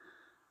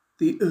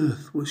 The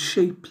earth was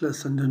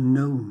shapeless and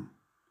unknown.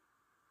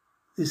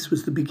 This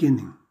was the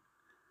beginning.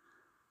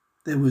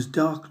 There was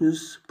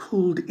darkness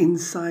pulled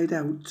inside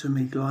out to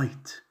make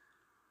light,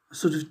 a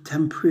sort of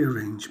temporary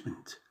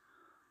arrangement.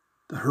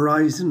 The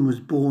horizon was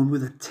born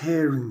with a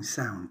tearing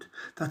sound.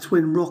 That's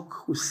when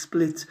rock was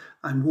split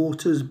and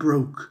waters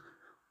broke.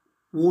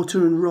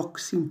 Water and rock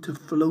seemed to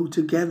flow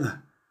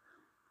together.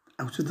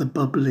 Out of the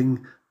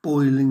bubbling,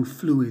 boiling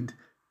fluid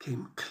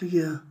came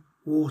clear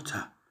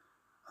water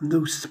and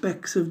those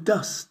specks of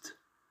dust.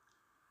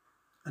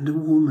 And a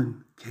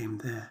woman came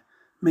there,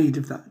 made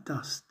of that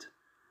dust.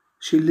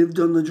 She lived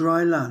on the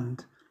dry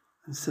land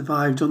and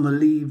survived on the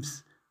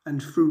leaves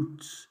and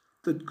fruits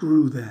that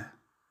grew there.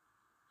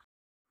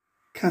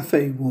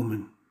 Cafe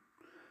woman.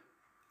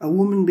 A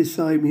woman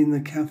beside me in the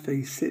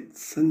cafe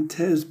sits and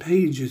tears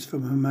pages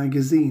from her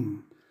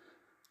magazine.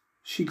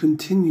 She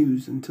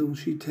continues until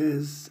she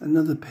tears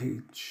another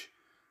page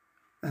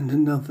and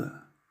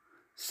another.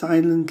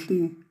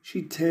 Silently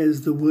she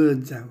tears the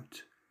words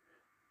out.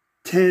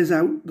 Tears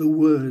out the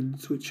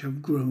words which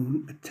have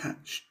grown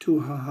attached to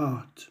her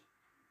heart.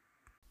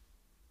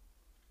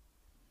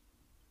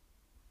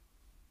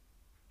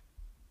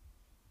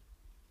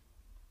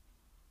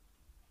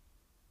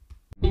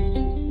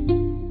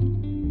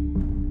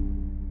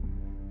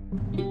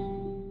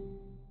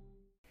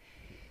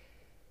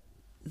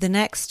 The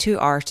next two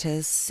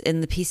artists in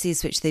the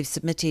pieces which they've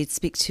submitted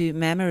speak to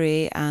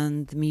memory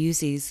and the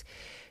muses,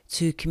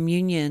 to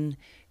communion,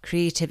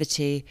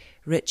 creativity,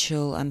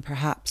 ritual, and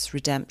perhaps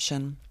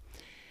redemption.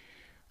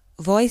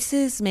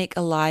 Voices make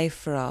alive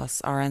for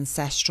us our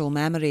ancestral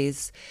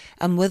memories,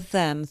 and with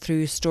them,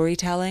 through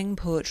storytelling,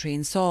 poetry,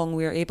 and song,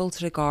 we are able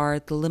to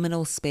regard the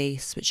liminal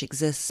space which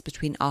exists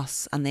between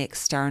us and the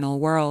external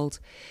world.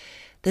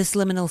 This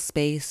liminal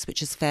space,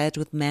 which is fed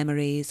with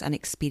memories and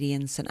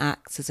experience and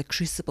acts as a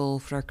crucible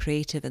for our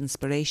creative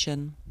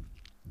inspiration.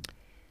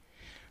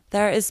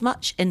 There is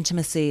much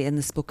intimacy in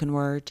the spoken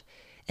word,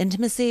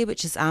 intimacy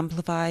which is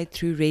amplified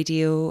through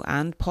radio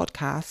and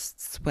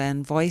podcasts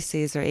when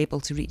voices are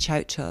able to reach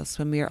out to us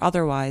when we are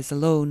otherwise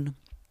alone.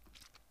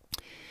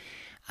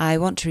 I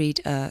want to read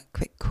a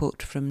quick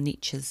quote from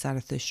Nietzsche's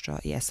Zarathustra.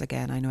 Yes,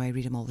 again, I know I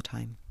read him all the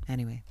time.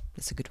 Anyway,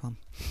 it's a good one.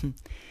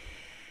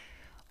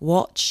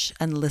 Watch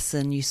and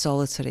listen, you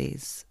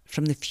solitaries.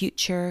 From the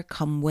future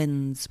come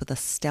winds with a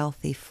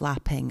stealthy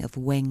flapping of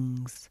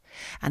wings,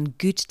 and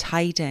good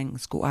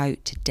tidings go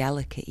out to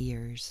delicate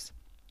ears.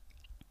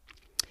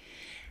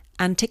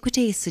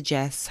 Antiquity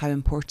suggests how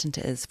important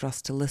it is for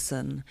us to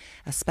listen,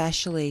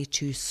 especially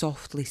to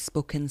softly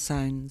spoken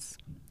sounds.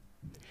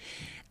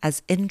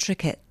 As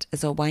intricate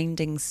as a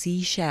winding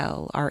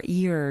seashell, our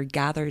ear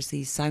gathers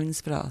these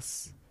sounds for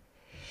us.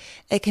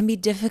 It can be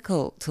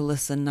difficult to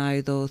listen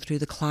now, though, through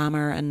the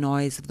clamour and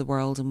noise of the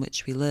world in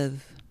which we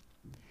live.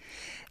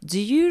 Do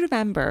you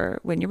remember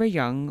when you were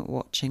young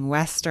watching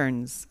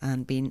westerns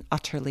and being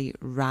utterly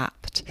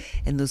rapt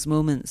in those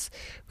moments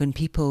when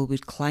people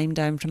would climb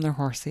down from their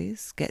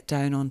horses, get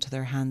down onto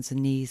their hands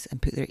and knees and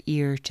put their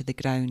ear to the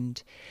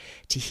ground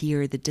to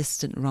hear the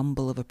distant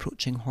rumble of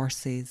approaching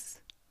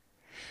horses?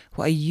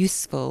 What a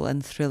useful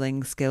and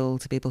thrilling skill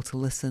to be able to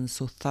listen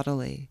so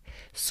thoroughly,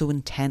 so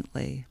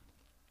intently.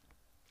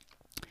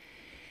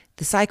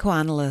 The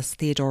psychoanalyst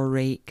Theodore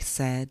Reik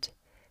said,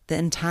 "The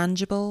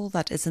intangible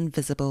that is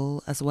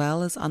invisible as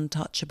well as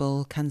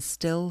untouchable can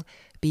still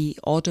be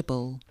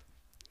audible."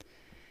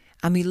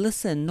 And we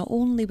listen not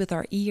only with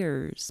our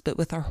ears, but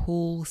with our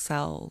whole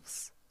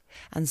selves.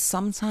 And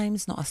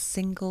sometimes not a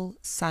single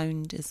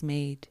sound is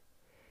made.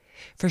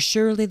 For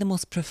surely the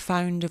most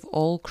profound of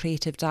all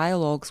creative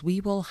dialogues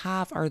we will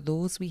have are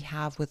those we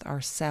have with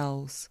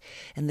ourselves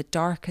in the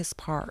darkest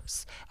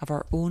parts of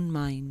our own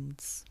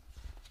minds.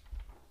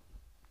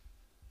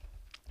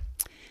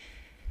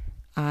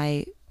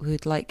 I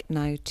would like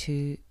now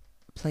to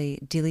play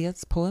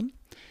Delia's poem.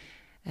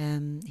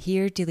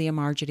 Here, Delia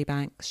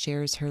Marjoribanks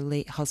shares her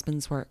late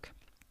husband's work.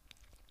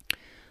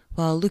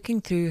 While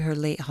looking through her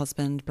late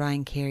husband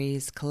Brian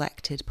Carey's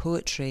collected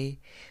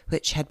poetry,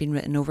 which had been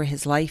written over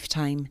his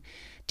lifetime,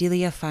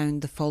 Delia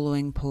found the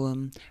following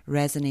poem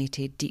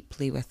resonated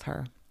deeply with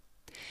her.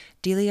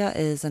 Delia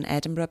is an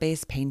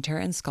Edinburgh-based painter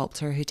and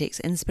sculptor who takes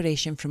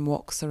inspiration from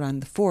walks around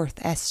the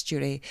Forth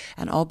estuary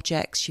and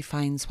objects she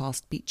finds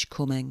whilst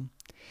beachcombing.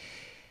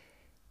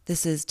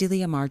 This is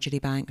Delia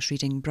Marjoribanks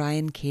reading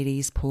Brian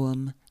Carey's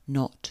poem,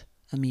 Not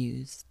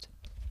Amused.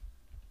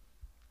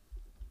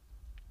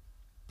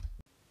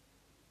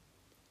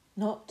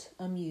 Not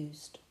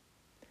amused.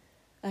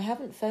 I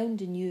haven't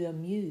found in you a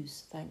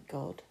muse, thank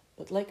God,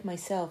 but like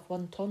myself,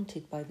 one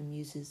taunted by the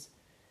muses.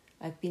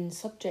 I've been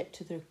subject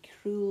to their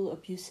cruel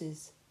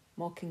abuses,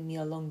 mocking me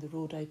along the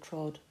road I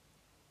trod.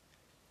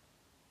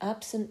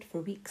 Absent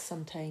for weeks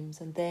sometimes,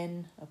 and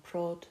then a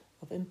prod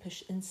of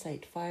impish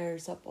insight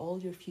fires up all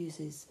your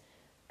fuses,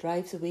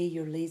 drives away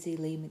your lazy,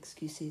 lame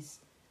excuses,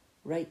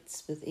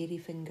 writes with airy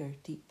finger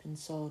deep in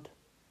sod.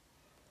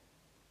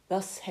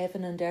 Thus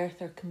heaven and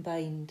earth are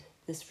combined,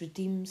 this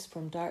redeems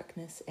from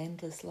darkness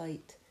endless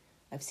light.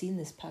 I've seen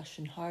this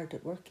passion hard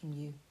at work in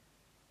you.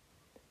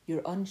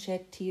 Your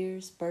unshed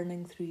tears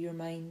burning through your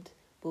mind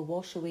will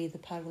wash away the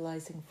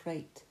paralysing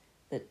fright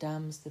that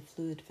dams the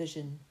fluid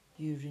vision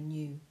you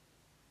renew.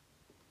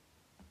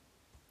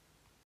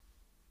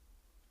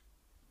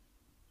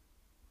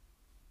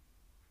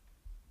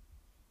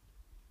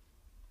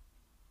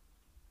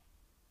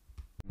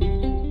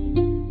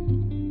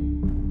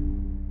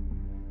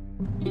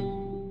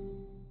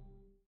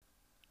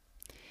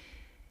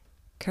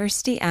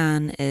 Kirsty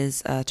Ann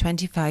is a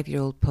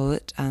 25-year-old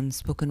poet and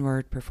spoken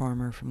word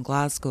performer from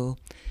Glasgow.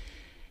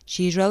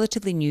 She is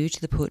relatively new to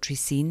the poetry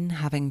scene,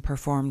 having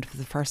performed for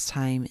the first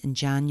time in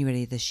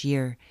January this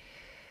year.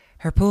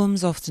 Her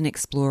poems often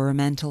explore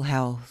mental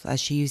health as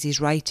she uses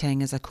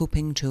writing as a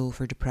coping tool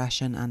for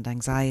depression and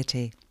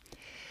anxiety.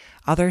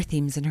 Other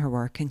themes in her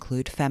work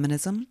include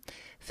feminism,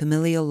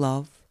 familial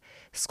love,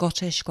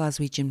 Scottish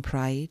Glaswegian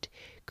pride,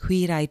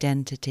 queer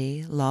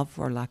identity, love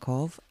or lack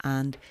of,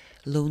 and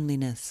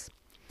loneliness.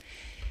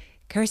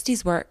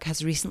 Kirsty's work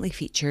has recently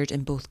featured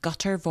in both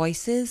Gutter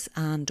Voices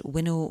and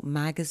Winnow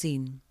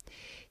magazine.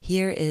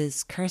 Here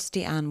is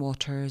Kirsty Ann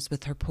Waters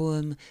with her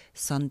poem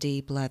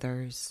Sunday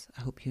Blethers.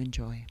 I hope you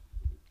enjoy.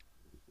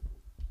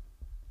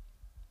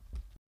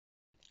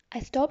 I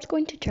stopped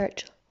going to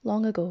church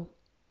long ago,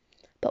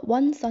 but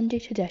one Sunday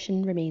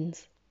tradition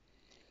remains.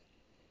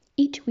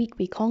 Each week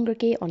we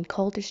congregate on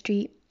Calder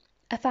Street,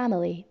 a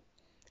family,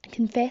 and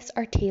confess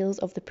our tales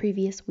of the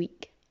previous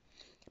week,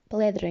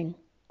 blethering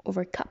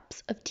over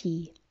cups of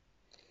tea.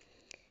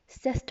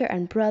 Sister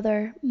and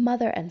brother,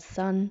 mother and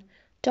son,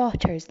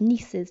 daughters,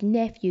 nieces,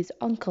 nephews,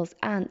 uncles,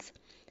 aunts,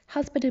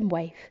 husband and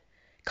wife,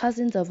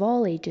 cousins of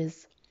all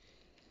ages.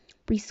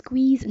 We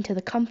squeeze into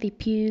the comfy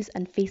pews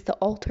and face the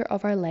altar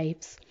of our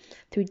lives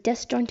through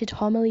disjointed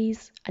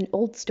homilies and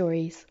old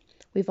stories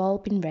we've all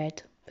been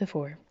read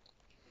before.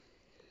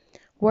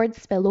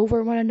 Words spill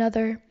over one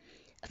another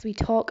as we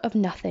talk of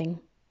nothing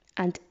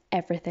and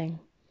everything.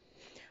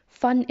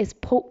 Fun is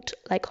poked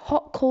like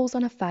hot coals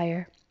on a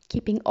fire,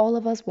 keeping all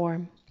of us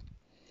warm.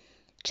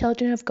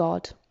 Children of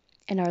God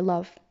in our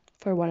love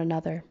for one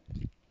another.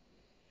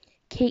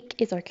 Cake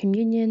is our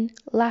communion,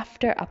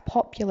 laughter a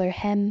popular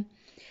hymn,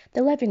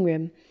 the living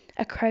room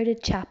a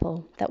crowded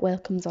chapel that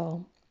welcomes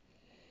all.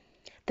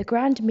 The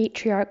grand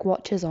matriarch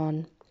watches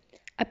on,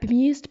 a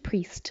bemused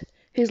priest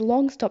who's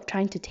long stopped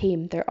trying to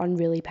tame their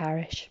unruly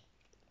parish.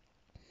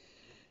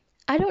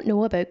 I don't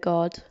know about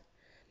God.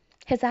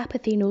 His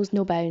apathy knows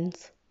no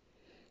bounds.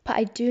 But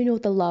I do know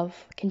the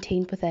love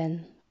contained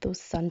within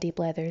those Sunday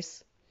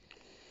blethers.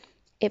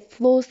 It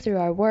flows through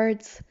our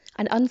words,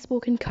 an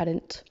unspoken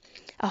current,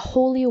 a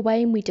holy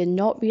wine we did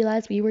not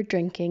realise we were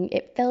drinking.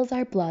 It fills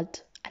our blood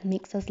and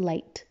makes us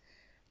light,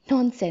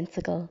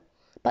 nonsensical,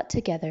 but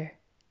together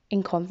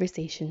in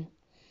conversation.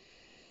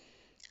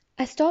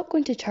 I stopped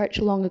going to church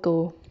long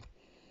ago,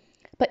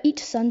 but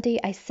each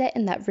Sunday I sit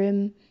in that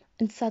room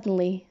and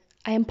suddenly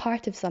I am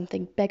part of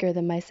something bigger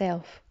than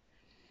myself,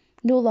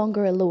 no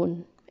longer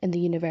alone in the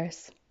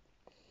universe.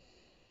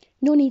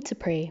 No need to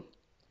pray.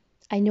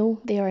 I know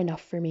they are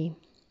enough for me.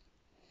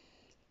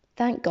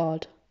 Thank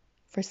God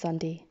for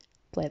Sunday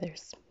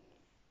blethers.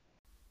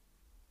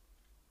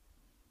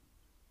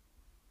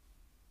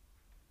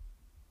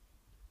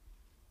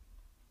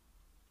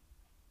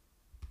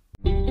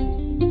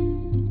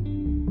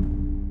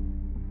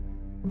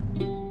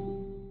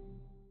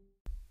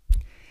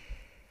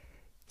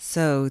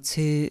 So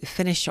to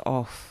finish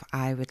off,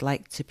 I would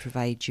like to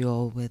provide you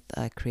all with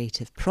a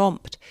creative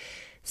prompt,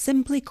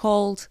 simply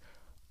called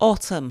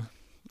Autumn.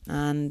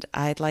 And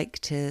I'd like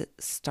to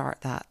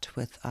start that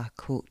with a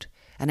quote,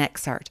 an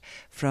excerpt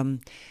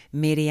from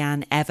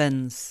Marianne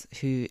Evans,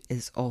 who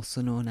is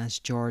also known as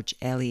George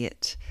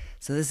Eliot.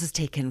 So this is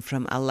taken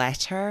from a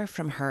letter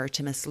from her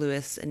to Miss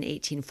Lewis in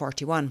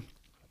 1841.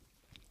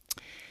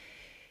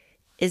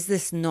 Is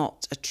this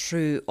not a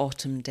true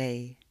autumn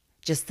day?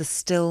 Just the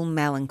still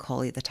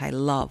melancholy that I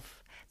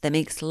love, that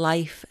makes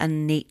life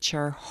and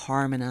nature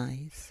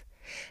harmonise.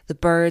 The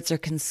birds are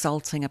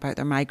consulting about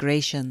their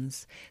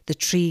migrations. The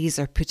trees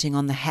are putting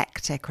on the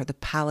hectic or the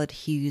pallid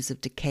hues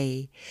of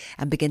decay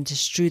and begin to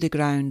strew the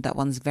ground that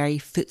one's very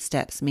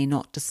footsteps may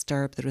not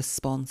disturb the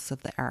response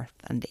of the earth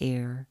and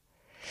air,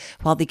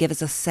 while they give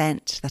us a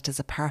scent that is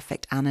a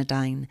perfect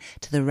anodyne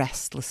to the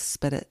restless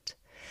spirit.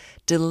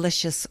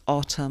 Delicious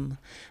autumn,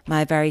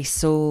 my very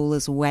soul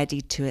is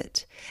wedded to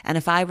it, and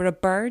if I were a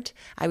bird,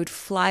 I would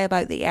fly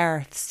about the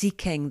earth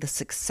seeking the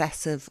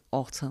successive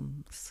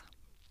autumns.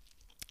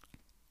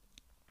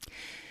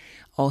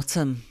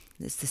 Autumn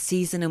is the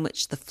season in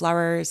which the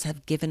flowers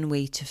have given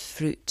way to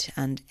fruit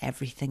and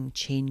everything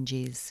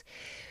changes.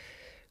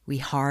 We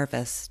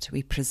harvest,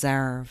 we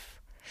preserve.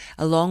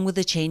 Along with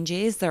the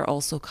changes, there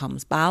also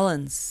comes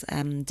balance.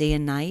 Day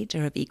and night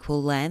are of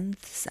equal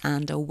lengths,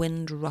 and a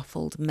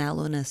wind-ruffled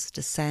mellowness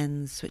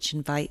descends, which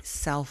invites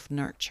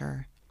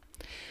self-nurture.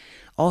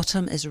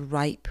 Autumn is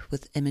ripe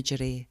with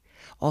imagery.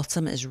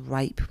 Autumn is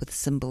ripe with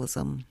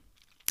symbolism.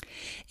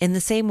 In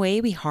the same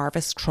way we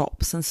harvest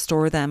crops and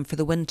store them for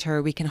the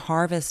winter, we can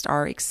harvest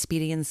our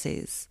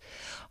experiences.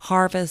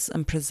 Harvest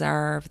and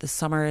preserve the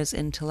summer's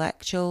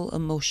intellectual,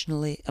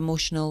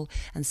 emotional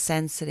and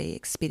sensory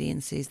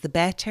experiences, the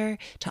better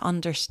to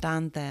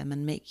understand them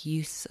and make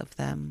use of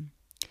them.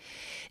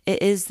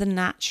 It is the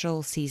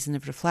natural season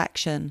of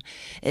reflection.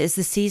 It is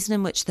the season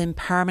in which the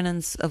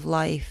impermanence of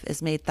life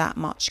is made that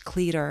much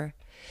clearer.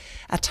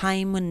 A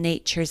time when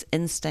nature's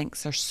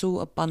instincts are so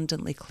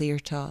abundantly clear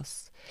to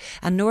us.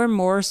 And nowhere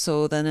more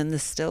so than in the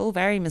still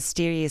very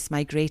mysterious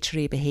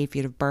migratory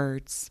behaviour of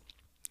birds.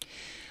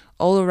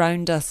 All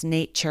around us,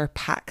 nature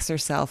packs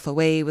herself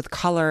away with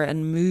colour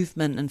and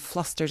movement and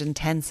flustered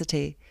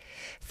intensity.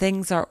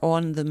 Things are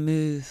on the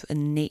move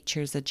in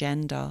nature's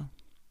agenda.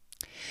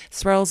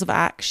 Swirls of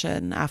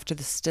action after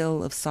the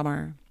still of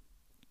summer.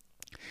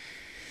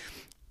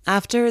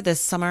 After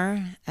this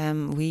summer,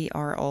 we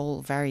are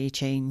all very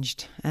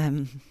changed.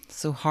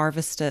 So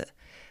harvest it.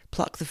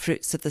 Pluck the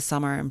fruits of the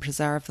summer and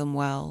preserve them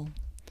well.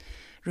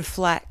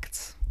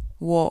 Reflect,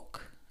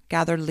 walk,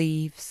 gather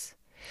leaves.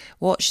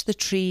 Watch the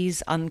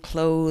trees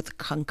unclothe,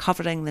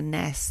 uncovering the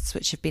nests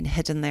which have been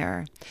hidden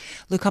there.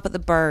 Look up at the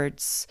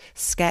birds,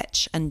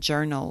 sketch and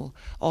journal.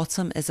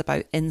 Autumn is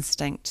about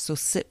instinct, so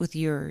sit with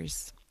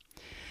yours.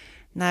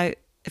 Now,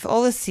 if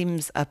all this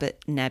seems a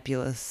bit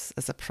nebulous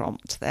as a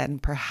prompt, then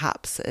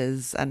perhaps it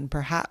is, and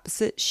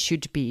perhaps it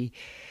should be.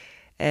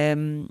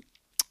 As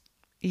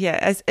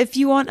if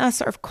you want a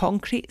sort of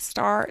concrete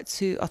start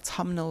to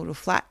autumnal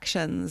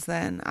reflections,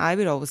 then I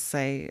would always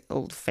say,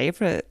 old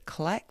favourite,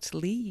 collect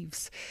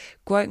leaves.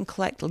 Go out and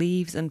collect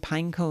leaves and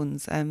pine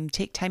cones.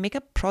 Take time, make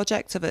a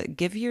project of it.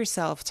 Give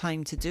yourself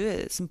time to do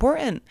it. It's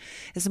important.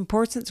 It's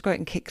important to go out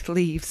and kick the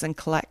leaves and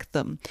collect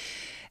them.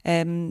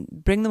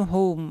 Bring them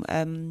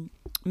home.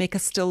 Make a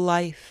still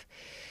life.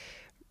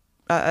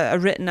 A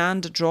written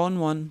and a drawn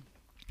one.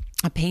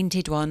 A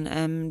painted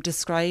one,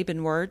 describe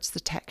in words the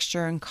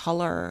texture and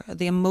colour,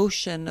 the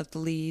emotion of the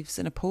leaves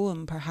in a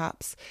poem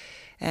perhaps.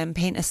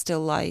 Paint a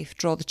still life,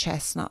 draw the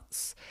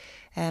chestnuts,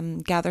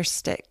 gather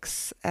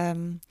sticks,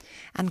 and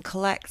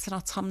collect an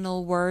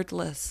autumnal word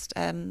list.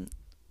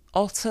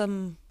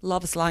 Autumn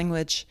loves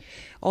language.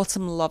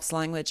 Autumn loves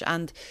language,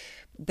 and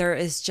there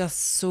is just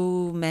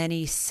so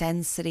many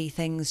sensory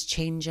things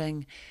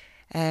changing.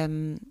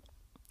 I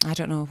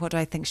don't know, what do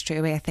I think straight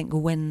away? I think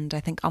wind, I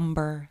think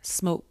umber,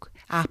 smoke,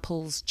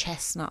 apples,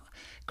 chestnut,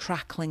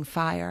 crackling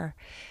fire.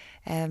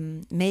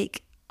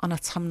 Make an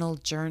autumnal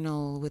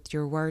journal with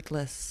your word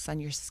lists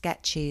and your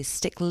sketches.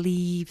 Stick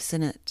leaves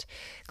in it.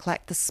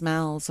 Collect the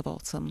smells of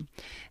autumn.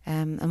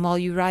 And while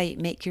you write,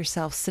 make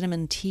yourself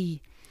cinnamon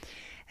tea.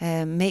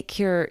 Make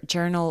your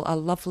journal a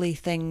lovely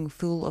thing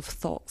full of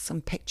thoughts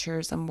and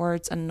pictures and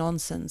words and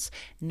nonsense.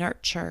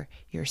 Nurture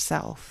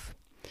yourself.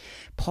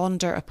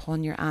 Ponder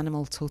upon your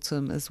animal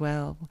totem as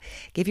well.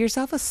 Give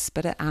yourself a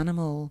spirit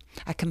animal,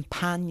 a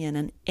companion,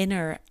 an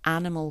inner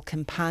animal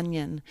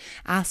companion.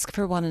 Ask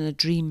for one in a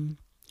dream.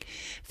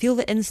 Feel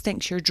the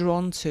instincts you're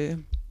drawn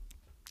to.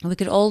 We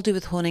could all do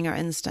with honing our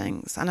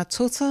instincts. And a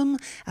totem,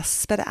 a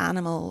spirit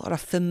animal, or a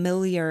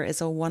familiar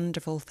is a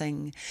wonderful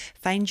thing.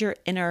 Find your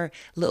inner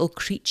little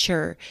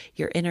creature,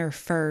 your inner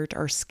furred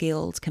or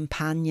scaled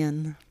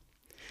companion.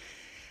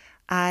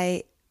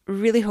 I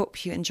really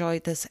hope you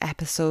enjoyed this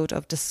episode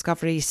of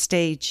Discovery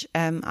Stage.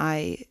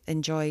 I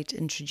enjoyed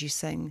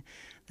introducing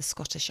the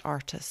Scottish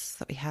artists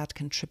that we had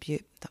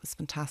contribute. That was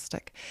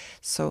fantastic.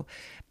 So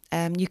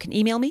you can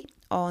email me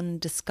on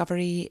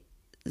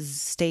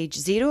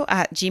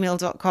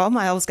discoverystage0@gmail.com.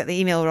 I always get the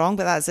email wrong,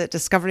 but that's it,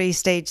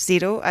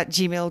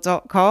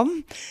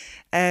 discoverystage0@gmail.com.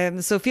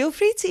 So feel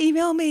free to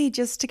email me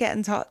just to get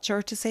in touch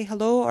or to say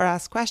hello or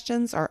ask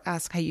questions or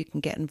ask how you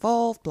can get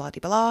involved, blah,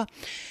 blah, blah.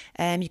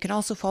 You can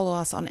also follow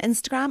us on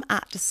Instagram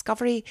at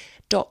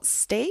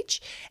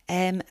discovery.stage.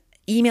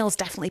 Emails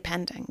definitely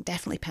pending.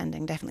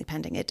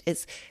 It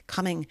is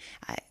coming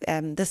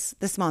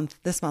this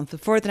month,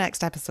 before the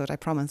next episode, I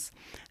promise.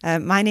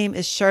 My name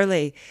is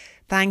Shirley.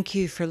 Thank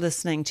you for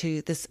listening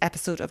to this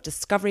episode of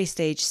Discovery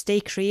Stage. Stay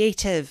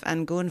creative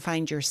and go and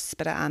find your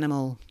spirit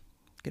animal.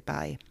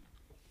 Goodbye.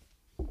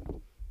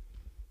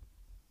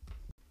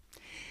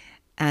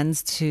 And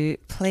to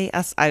play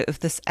us out of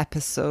this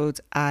episode,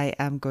 I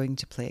am going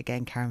to play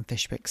again Karen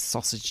Fishwick's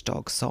Sausage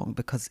Dog song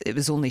because it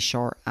was only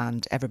short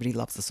and everybody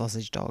loves the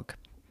sausage dog.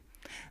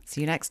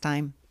 See you next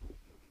time.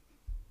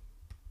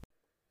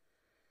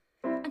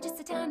 I'm just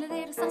a tiny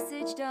little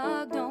sausage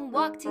dog. Don't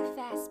walk too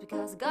fast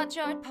because I got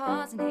short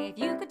paws. And hey, if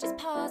you could just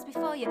pause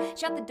before you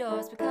shut the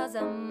doors because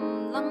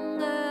I'm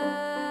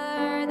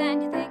longer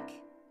than you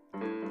think.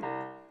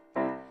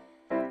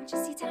 I'm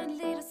just your tiny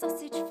little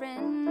sausage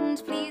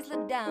friend. Please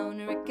look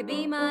down or it could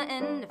be my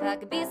end. If I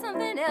could be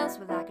something else,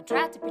 well I could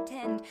try to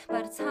pretend.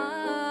 But it's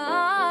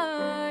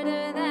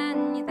harder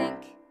than you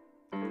think.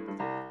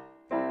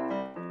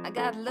 I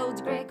got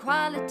loads of great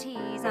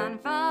qualities. I'm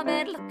far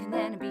better looking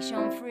than a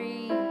Bichon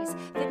Frise.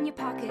 Fit in your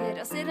pocket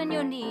or sit on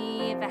your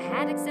knee. If I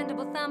had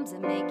extendable thumbs,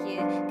 I'd make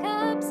you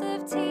cups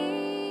of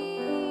tea.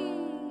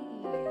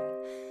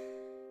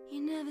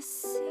 You never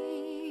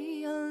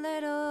see a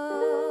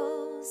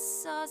little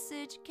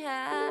sausage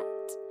cat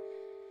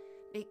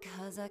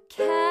because a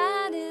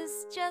cat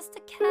is just a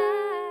cat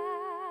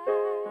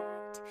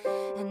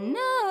and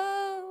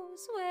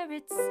knows where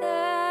it's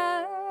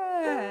at.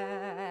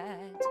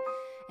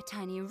 A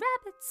tiny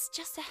rabbit's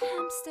just a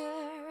hamster.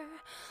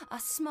 A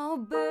small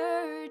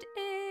bird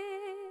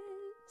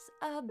is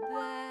a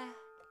bat.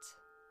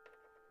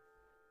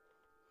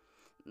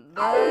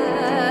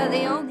 But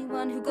the only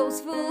one who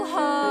goes full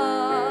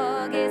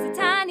hog is a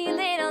tiny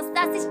little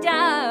sausage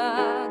dog.